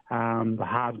weather. The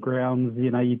hard grounds,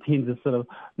 you tend to sort of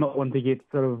not want to get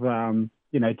sort of,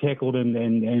 tackled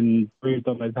and bruised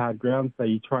on those hard grounds, so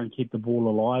you try and keep the ball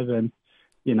alive, and,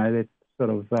 that's sort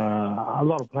of a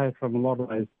lot of players from a lot of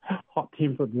those hot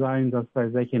temperate zones, I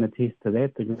suppose they can attest to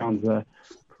that. The grounds are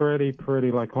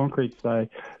pretty like concrete, so,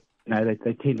 they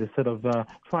tend to sort of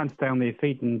try and stay on their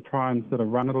feet and try and sort of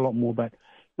run it a lot more, but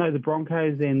the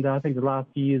Broncos and I think the last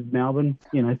few years Melbourne,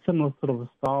 similar sort of a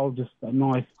style, just a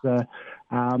nice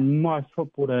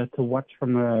football to watch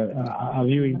from a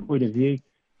viewing point of view,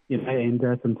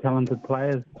 and some talented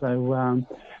players. So,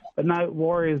 but no,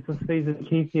 Warriors this season,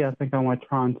 Keithy, I think I might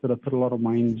try and sort of put a lot of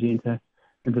my energy into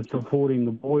supporting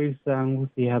the boys. We'll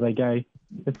see how they go.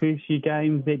 The first few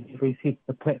games, that definitely sets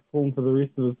the platform for the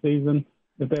rest of the season.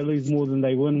 If they lose more than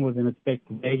they win, well, then it's back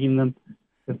to bagging them.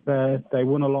 If they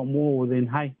win a lot more, then,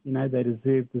 hey, they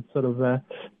deserve this sort of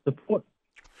support.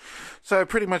 So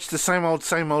pretty much the same old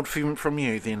from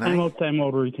you then, eh? Same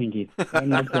old routine, kid.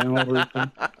 Same old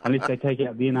routine. Unless they take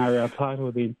out the NRL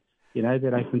title, then,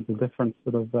 that opens a different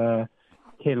sort of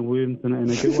can of worms in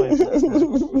a good way.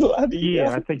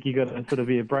 I think you got to sort of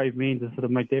be a brave man to sort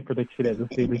of make that prediction at this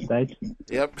early stage.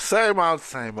 Yep, same old.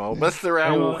 Mr.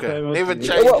 Al Walker, never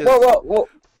changes.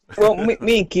 Well,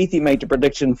 me and Keithy made the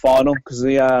prediction final because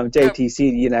JT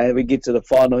said, we get to the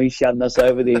final, he's shouting us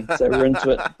over there, so we're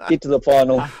into it. Get to the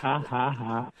final.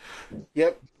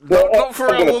 Yep, not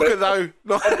for Al Walker though.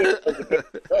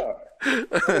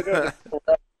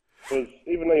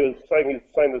 Even though he was saying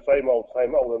the same old,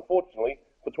 unfortunately,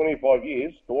 for 25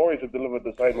 years, the Warriors have delivered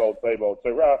the same old.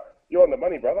 So, you're on the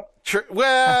money, brother.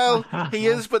 Well, he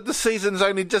is, but the season's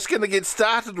only just going to get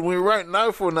started, and we won't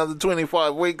know for another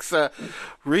 25 weeks.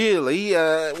 Really,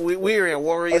 we're our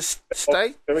Warriors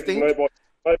stay. I reckon no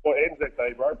by Anzac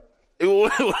Day, bro. It will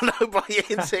know by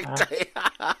Anzac Day.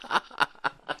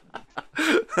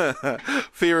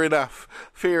 Fair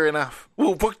enough.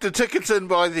 We'll book the tickets in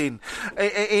by then.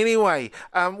 Anyway,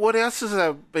 what else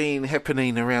has been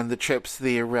happening around the traps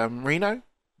there, Reno?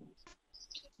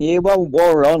 Yeah, well,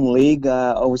 while we're on league,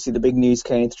 obviously the big news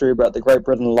came through about the Great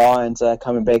Britain Lions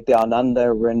coming back down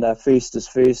under, and first is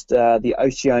first, the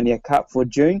Oceania Cup for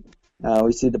June.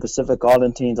 We see the Pacific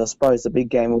Island teams. I suppose the big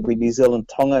game will be New Zealand,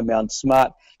 Tonga, Mount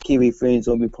Smart. Kiwi Ferns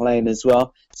will be playing as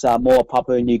well. Samoa,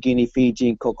 Papua New Guinea, Fiji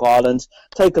and Cook Islands.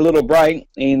 Take a little break,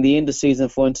 and the end of season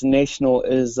for international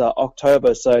is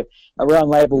October. So around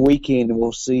Labour weekend,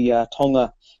 we'll see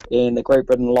Tonga and the Great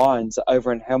Britain Lions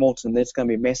over in Hamilton. That's going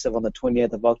to be massive on the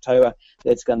 28th of October.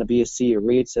 That's going to be a sea of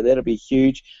red, so that'll be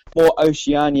huge. More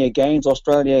Oceania games,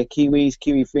 Australia, Kiwis,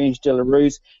 Kiwi Ferns,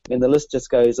 Jillaroos, and the list just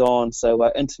goes on. So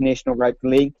International Rugby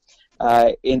League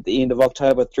at the end of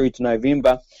October through to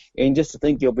November. And just to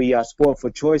think you'll be spoiled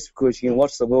for choice because you can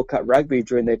watch the World Cup Rugby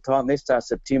during that time. That starts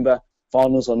September,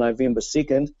 finals on November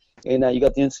 2nd. And you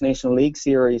got the International League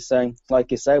Series. So,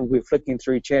 like you say, we'll be flicking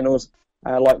through channels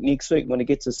like next week when it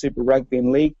gets to Super Rugby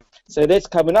and League. So that's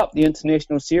coming up, the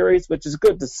International Series, which is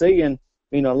good to see, and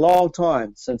been a long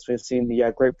time since we've seen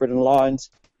the Great Britain Lions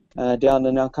down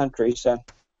in our country. So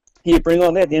here, bring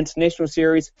on that, the International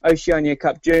Series, Oceania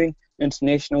Cup June,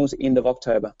 Internationals end of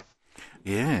October.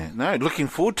 Yeah, no, looking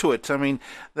forward to it. I mean,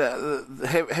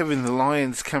 having the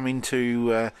Lions come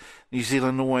into New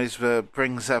Zealand always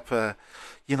brings up I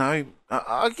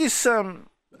guess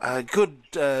a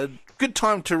good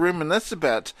time to reminisce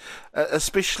about,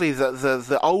 especially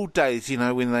the old days.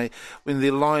 When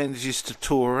the Lions used to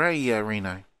tour,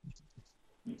 Reno.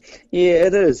 Yeah,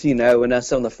 it is. And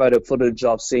some of the photo footage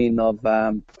I've seen of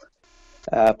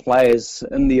players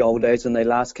in the old days when they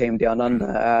last came down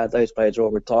under, those players are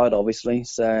all retired, obviously.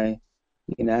 So,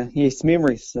 yes,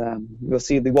 memories. You'll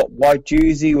see the white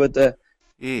jersey with the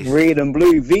red and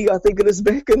blue V, I think it is,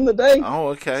 back in the day. Oh,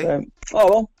 okay.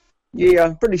 So, yeah,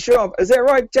 I'm pretty sure. Is that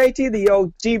right, JT, the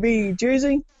old GB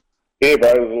jersey? Yeah,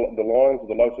 bro, the Lions,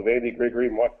 the likes of Andy Gregory,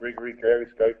 Mike Gregory, Gary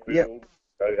Schofield,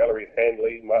 Ellery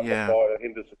Handley, Martin Fire,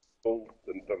 Henderson, the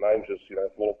names just,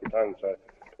 fall off the tongue. So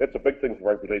that's a big thing for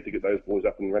rugby league to get those boys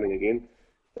up and running again.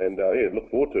 And, look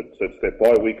forward to it. So it's that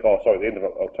bye week, the end of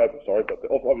October,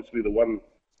 but obviously the one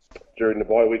during the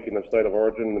bye week in the State of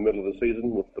Origin in the middle of the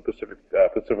season with the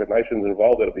Pacific Nations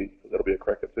involved, that'll be a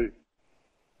cracker too.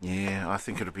 Yeah, I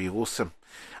think it'll be awesome.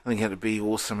 I think it'll be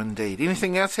awesome indeed.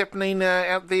 Anything else happening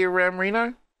out there around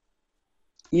Reno?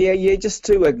 Yeah, just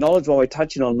to acknowledge while we're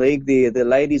touching on league, the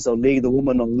ladies on league, the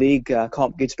women on league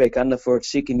comp gets back under for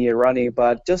its second year running.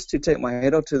 But just to take my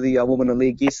head off to the women on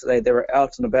league yesterday, they were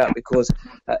out and about because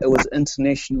it was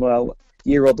International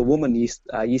Year of the Woman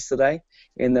yesterday,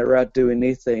 and they were out doing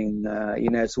their thing.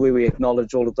 It's where we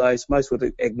acknowledge all of those. Most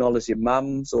would acknowledge your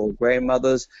mums or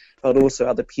grandmothers, but also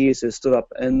other peers who stood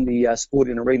up in the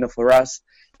sporting arena for us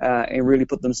and really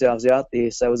put themselves out there.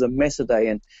 So it was a massive day,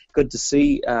 and good to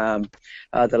see the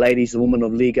ladies, the women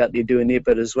of league out there doing their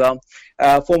bit as well.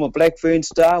 Former Black Fern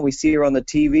star, we see her on the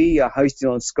TV hosting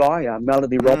on Sky,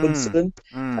 Melody Robinson.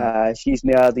 She's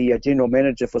now the general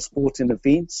manager for sports and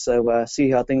events, so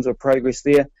see how things will progress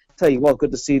there. Tell you what,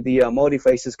 good to see the Māori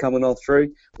faces coming on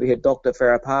through. We had Dr.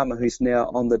 Farah Palmer, who's now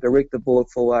on the director board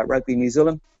for Rugby New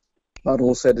Zealand, but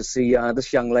also to see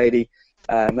this young lady,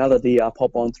 Melody,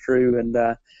 pop on through and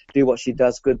do what she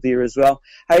does good there as well.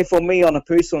 Hey, for me, on a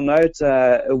personal note,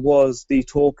 it was the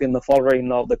talk in the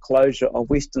following of the closure of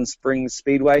Western Springs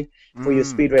Speedway. For your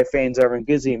Speedway fans over in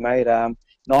Gizzy, mate,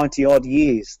 90-odd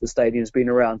years the stadium's been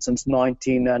around, since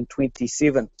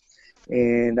 1927.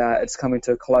 And it's coming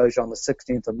to a closure on the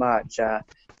 16th of March.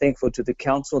 Thankful to the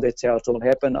council, that's how it all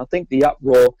happened. I think the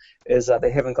uproar is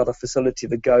they haven't got a facility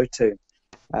to go to.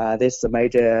 That's the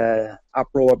major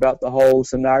uproar about the whole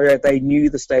scenario. They knew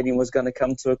the stadium was going to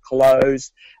come to a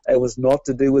close. It was not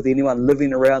to do with anyone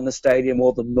living around the stadium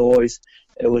or the noise.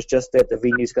 It was just that the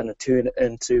venue is going to turn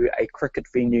into a cricket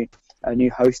venue, a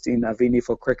new hosting venue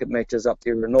for cricket matches up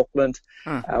there in Auckland.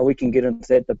 We can get into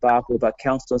that debacle, but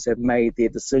councillors have made their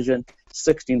decision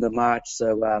 16th of March.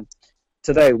 So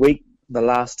today week, the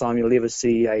last time you'll ever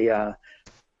see a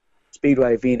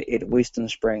Speedway event at Western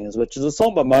Springs, which is a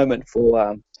somber moment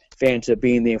for fans who have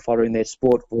been there following that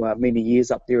sport for many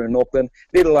years up there in Auckland,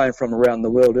 let alone from around the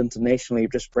world internationally.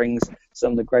 It just brings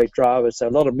some of the great drivers. So a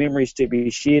lot of memories to be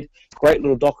shared. Great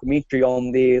little documentary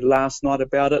on there last night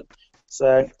about it.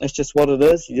 So it's just what it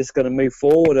is. You just got to move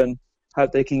forward and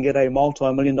hope they can get a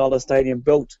multi-million-dollar stadium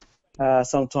built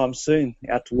sometime soon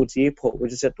out towards the airport. We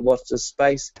just have to watch this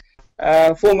space.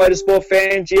 For motorsport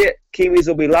fans, yeah, Kiwis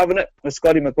will be loving it, with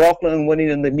Scotty McLaughlin winning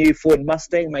in the new Ford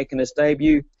Mustang, making his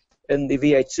debut in the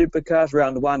V8 Supercars,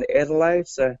 round 1 Adelaide.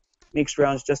 So next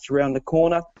round's just around the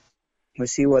corner. We'll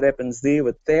see what happens there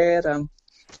with that.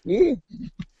 Yeah,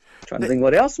 trying to think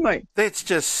what else, mate. That's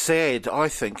just sad, I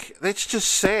think. That's just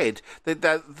sad that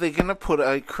they're going to put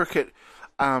a cricket...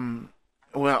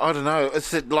 well, I don't know.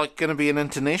 Is it like going to be an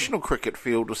international cricket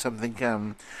field or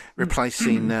something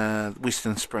replacing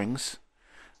Western Springs?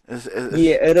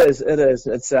 Yeah, it is.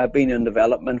 It's been in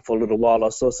development for a little while. I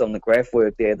saw some of the graph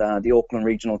work there that the Auckland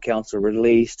Regional Council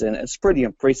released, and it's pretty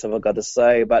impressive, I've got to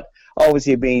say. But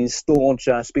obviously being staunch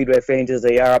Speedway fans as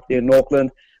they are up there in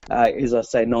Auckland, as I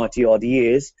say, 90-odd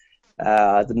years,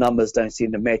 the numbers don't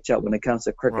seem to match up when it comes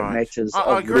to cricket matches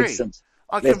I agree. recent.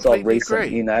 I completely agree.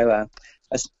 You know,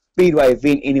 a Speedway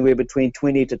event anywhere between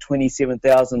 20 to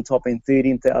 27,000, topping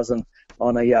 13,000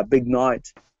 on a big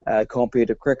night compared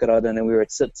to cricket. I don't know where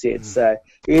it sits yet. So,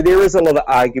 yeah, there is a lot of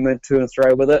argument to and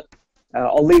fro with it.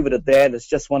 I'll leave it at that. It's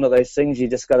just one of those things. You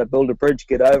just got to build a bridge,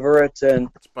 get over it, and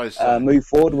move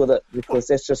forward with it, because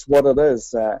that's just what it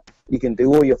is. You can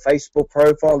do all your Facebook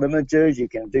profile images. You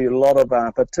can do a lot of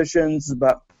petitions,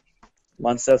 but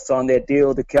once they've signed that deal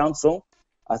with the council,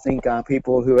 I think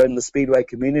people who are in the Speedway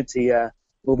community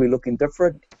will be looking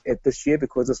different at this year,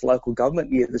 because it's local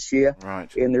government year this year,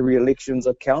 and the re-elections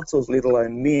of councils, let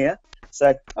alone mayor.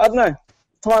 So, I don't know.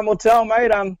 Time will tell, mate.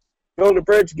 Build a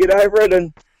bridge, get over it,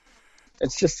 and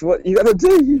it's just what you got to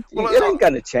do. It ain't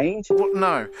going to change. Well,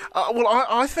 no.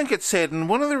 I think it's sad, and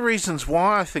one of the reasons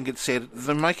why I think it's sad,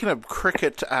 they're making a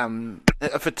cricket,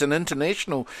 if it's an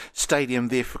international stadium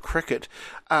there for cricket,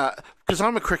 because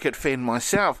I'm a cricket fan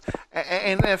myself,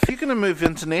 and if you're going to move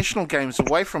international games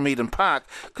away from Eden Park,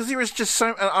 because there is just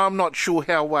so... I'm not sure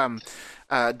how...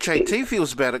 JT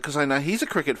feels about it, because I know he's a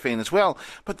cricket fan as well,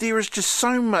 but there is just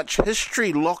so much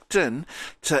history locked in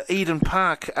to Eden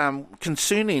Park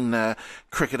concerning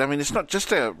cricket. I mean, it's not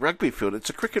just a rugby field, it's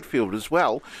a cricket field as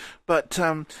well. But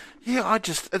yeah, I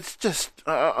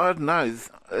don't know,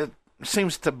 it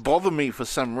seems to bother me for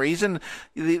some reason.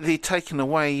 They're taking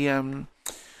away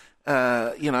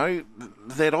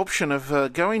that option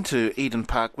of going to Eden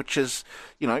Park, which is,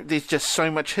 there's just so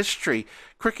much history,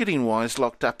 cricketing-wise,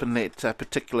 locked up in that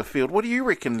particular field. What do you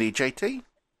reckon there, JT?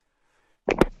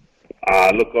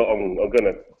 Look, I'm going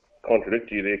to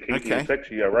contradict you there, Keith. Okay. It's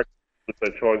actually a rugby that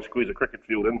they try and squeeze a cricket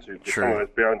field into. True. Some of those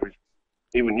boundaries,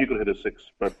 even you could hit a six,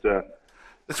 but...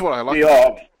 that's what I like.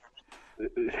 Yeah,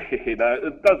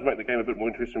 it does make the game a bit more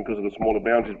interesting because of the smaller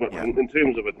boundaries, but in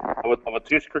terms of a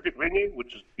test cricket venue,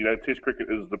 which is, test cricket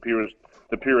is the purest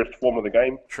form of the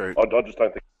game. True. I just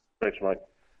don't think it's mate.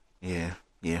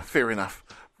 Yeah, fair enough.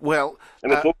 Well,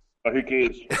 and it's all, who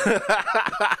cares?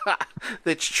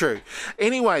 That's true.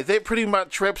 Anyway, that pretty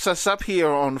much wraps us up here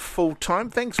on Full Time.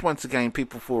 Thanks once again,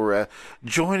 people, for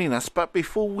joining us. But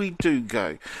before we do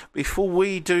go,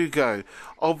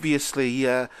 obviously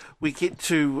we get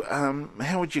to,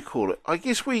 how would you call it? I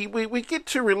guess we get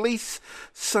to release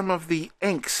some of the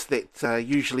angst that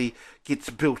usually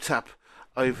gets built up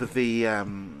over the,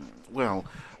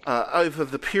 over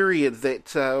the period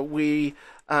that we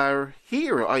are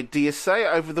here, I dare say,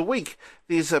 over the week.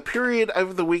 There's a period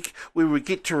over the week where we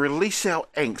get to release our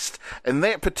angst, and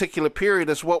that particular period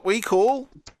is what we call...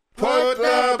 Put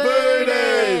the Boot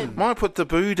In! My Put the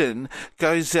Boot In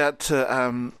goes out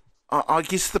to, I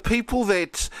guess, the people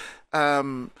that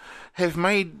have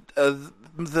made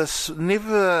this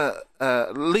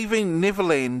Leaving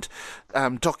Neverland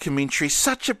documentary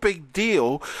such a big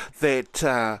deal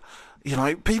that...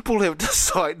 people have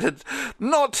decided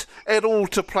not at all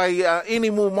to play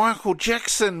any more Michael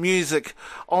Jackson music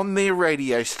on their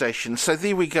radio station. So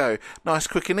there we go. Nice,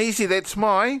 quick and easy. That's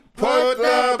my... Put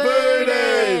the Boot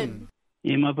In!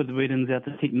 Yeah, my Put the Boot In's out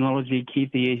to technology,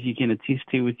 Keithy, as you can attest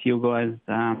to with your guys'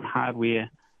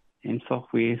 hardware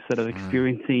software sort of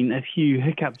experiencing a few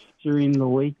hiccups during the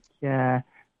week. It's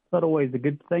not always a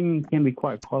good thing. It can be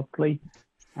quite costly.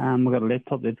 We've got a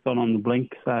laptop that's gone on the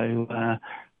blink, so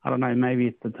I don't know, maybe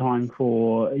it's the time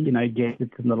for,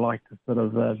 gadgets and the like to sort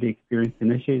of be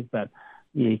experiencing issues, but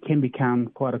yeah, it can become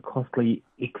quite a costly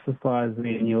exercise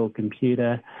when your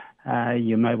computer,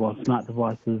 your mobile smart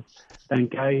devices don't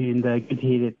go, and good to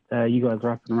hear that you guys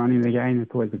are up and running again.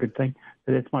 It's always a good thing.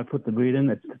 So that's my put the boot in.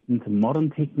 It's into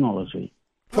modern technology.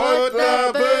 Put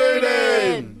the boot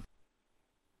in!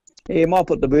 Yeah, my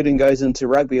put the boot in goes into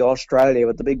Rugby Australia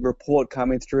with the big report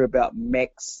coming through about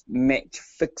match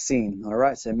fixing. All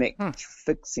right, so match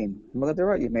fixing. Am I got that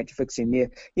right? Yeah, match fixing.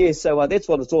 Yeah. So that's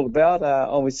what it's all about.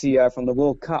 Obviously, from the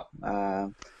World Cup,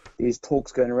 there's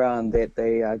talks going around that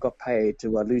they got paid to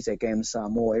lose that game to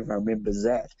Samoa. Everyone remembers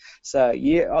that. So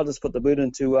yeah, I'll just put the boot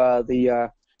into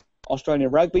the Australian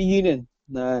Rugby Union.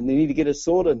 They need to get it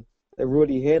sorted. They've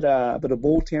already had a bit of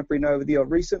ball tampering over there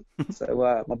recent,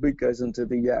 so my boot goes into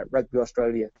the Rugby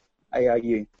Australia,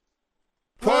 ARU.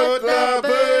 Put the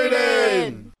boot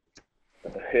in!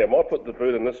 Yeah, my put the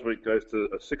boot in this week goes to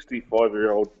a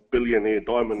 65-year-old billionaire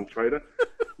diamond trader.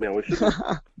 Now, we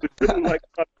shouldn't make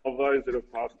fun of those that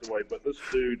have passed away, but this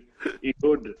dude,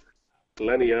 Ehud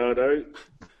Laniado,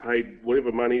 paid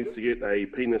whatever money to get a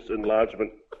penis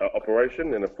enlargement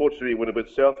operation, and unfortunately it went a bit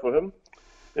south for him.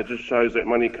 It just shows that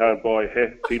money can't buy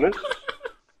half penis.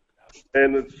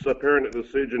 And it's apparent that the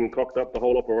surgeon cocked up the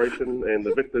whole operation and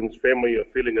the victim's family are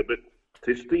feeling a bit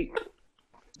testy.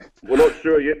 We're not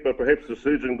sure yet, but perhaps the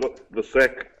surgeon got the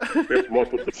sack. That's my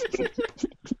put the boot in.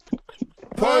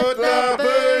 Put the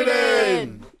boot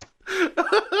in!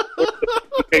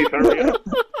 Keith, hurry up.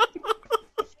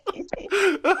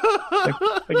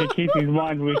 I can keep his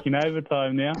mind working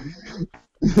overtime now.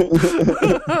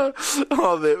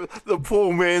 Oh, the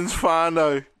poor man's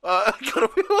whānau. I gotta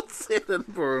be upset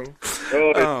for him.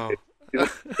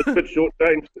 It's a bit short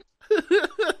change.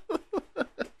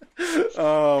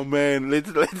 Oh man, let's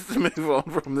move on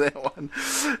from that one.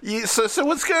 Yeah, so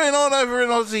what's going on over in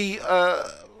Aussie,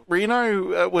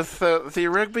 Reno, with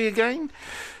their rugby again?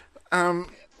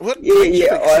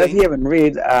 If you haven't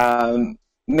read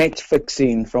match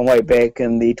fixing from way back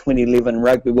in the 2011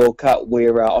 Rugby World Cup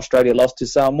where Australia lost to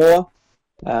Samoa.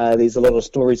 There's a lot of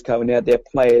stories coming out there.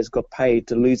 Players got paid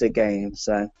to lose a game,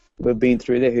 so we've been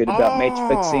through that, heard about match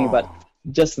fixing, but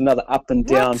just another up and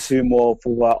down turmoil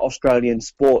for Australian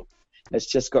sport. It's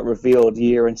just got revealed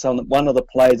here, and one of the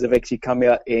players have actually come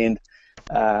out and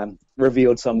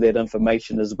revealed some of that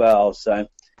information as well. So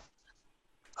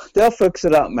they'll fix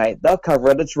it up, mate. They'll cover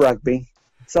it. It's rugby.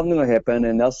 Something will happen,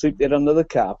 and they'll sweep that under the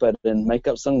carpet and make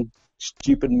up some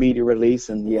stupid media release,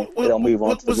 and they'll move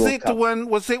on to the World Cup.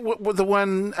 Was that the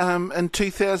one in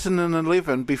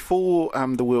 2011 before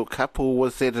the World Cup, or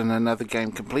was that in another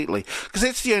game completely? Because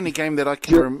that's the only game that I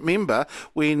can remember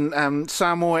when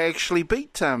Samoa actually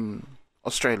beat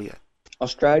Australia.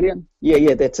 Australia?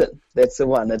 Yeah, that's it. That's the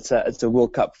one. It's a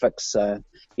World Cup fix. So,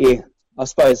 yeah, I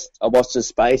suppose I'll watch the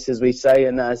space, as we say,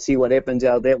 and see what happens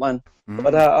out of that one.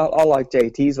 But I like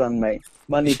JT's one, mate.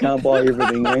 Money can't buy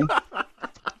everything, man.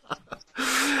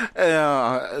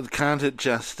 Can't it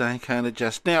just, Can't it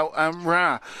just. Now,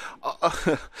 Ra,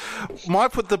 my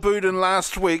put the boot in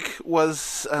last week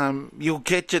was your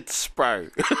gadgets, bro.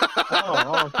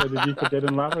 So did you put that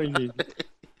in last week?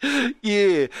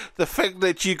 Yeah, the fact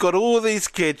that you got all these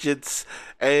gadgets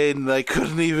and they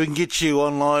couldn't even get you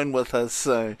online with us.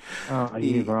 So,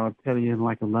 yeah, bro, I'll tell you,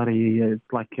 like a lot of it's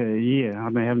like I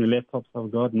don't know how many laptops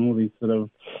I've got and all these sort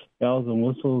of bells and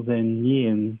whistles,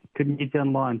 and couldn't get you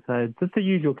online. So it's just the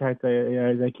usual case,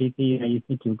 Keithy. You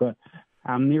think you've got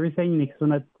everything next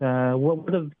to it. What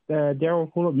does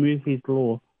Daryl call it? Murphy's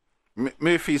Law.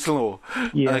 Murphy's Law.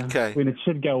 Yeah, okay. When it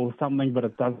should go or something, but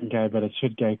it doesn't go, but it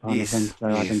should go kind of thing. So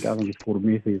I think it's called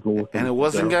Murphy's Law. And it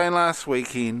wasn't going last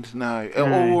weekend, no.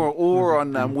 Or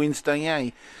on Wednesday,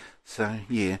 eh? So,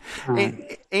 yeah.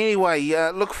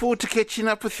 Anyway, look forward to catching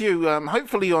up with you,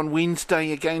 hopefully on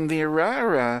Wednesday again there,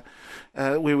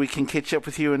 where we can catch up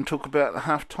with you and talk about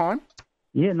half-time.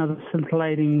 Yeah, another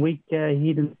scintillating week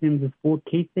ahead in terms of sport,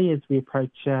 Keithy, as we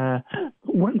approach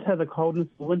winter, the coldness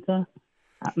of winter.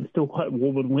 It's still quite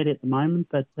warm and wet at the moment,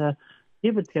 but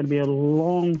it's going to be a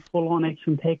long, full-on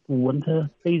action-packed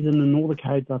winter season in all the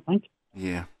codes, I think.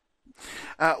 Yeah.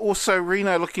 Also,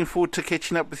 Reno, looking forward to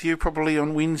catching up with you probably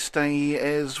on Wednesday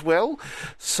as well.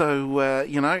 So,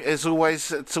 as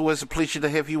always, it's always a pleasure to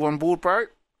have you on board, bro.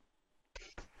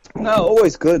 No,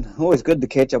 always good. Always good to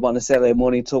catch up on a Saturday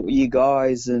morning, talk with you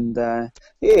guys, and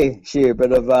share a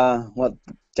bit of what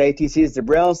JT says, the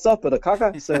brown stuff, but a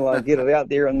kaka. So get it out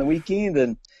there on the weekend,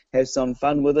 and have some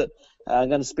fun with it. I'm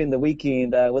going to spend the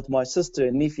weekend with my sister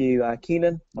and nephew,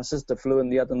 Keenan. My sister flew in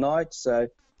the other night, so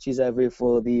she's over here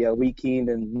for the weekend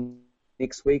and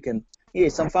next week. And, yeah,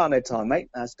 some whānau time, mate.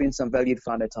 Spend some valued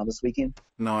whānau time this weekend.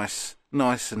 Nice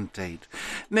indeed.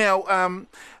 Now,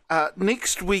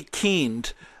 next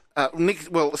weekend...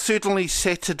 certainly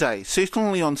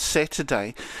on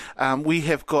Saturday, we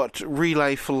have got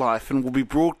Relay for Life, and we'll be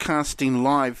broadcasting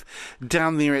live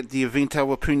down there at the Event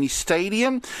Awapuni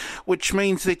Stadium, which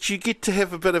means that you get to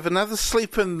have a bit of another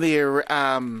sleep in there,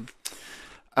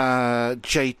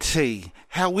 JT.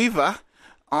 However,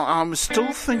 I'm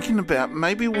still thinking about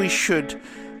maybe we should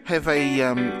have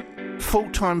a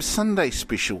full-time Sunday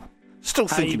special. Still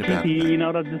thinking about it. You know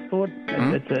what I just thought?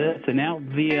 It's an out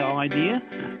there idea,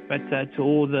 but to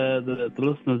all the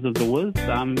listeners of The Wiz,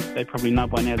 they probably know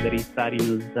by now that he's starting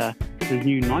his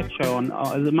new night show on,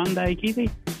 is it Monday,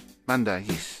 Keithy? Monday,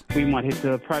 yes. We might have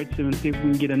to approach him and see if we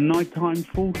can get a nighttime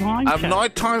full-time show.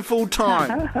 Nighttime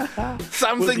full-time.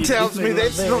 Something tells me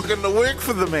that's not going to work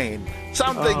for the man.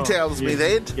 Something tells me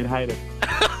that. You'd hate it.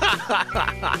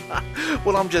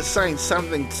 Well, I'm just saying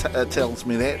something tells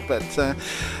me that, but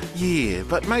yeah,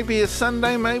 but maybe a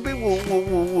Sunday, maybe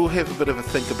we'll have a bit of a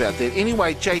think about that.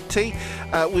 Anyway, JT,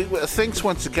 thanks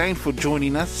once again for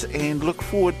joining us, and look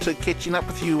forward to catching up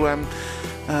with you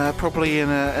probably in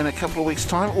a couple of weeks'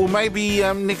 time, or maybe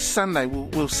next Sunday.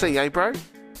 We'll see, eh, bro?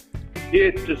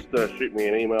 Yeah, just shoot me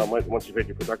an email, mate. Once you've had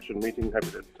your production meeting, happy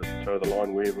to toe the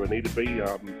line wherever I need to be.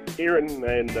 Aaron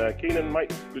and Keenan,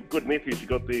 mate, good nephews you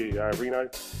got there, Reno.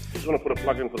 Just want to put a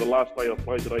plug in for the last day of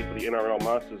play today for the NRL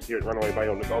Masters here at Runaway Bay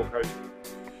on the Gold Coast.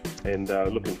 And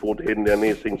looking forward to heading down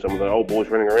there, seeing some of the old boys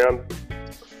running around.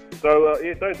 So,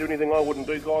 yeah, don't do anything I wouldn't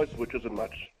do, guys, which isn't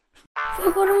much.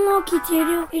 Whakarongo ki te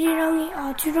reo, irirangi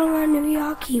a Turanga Nui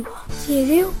a Kiwa. Te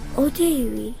reo o te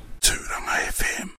iwi. Turanga FM.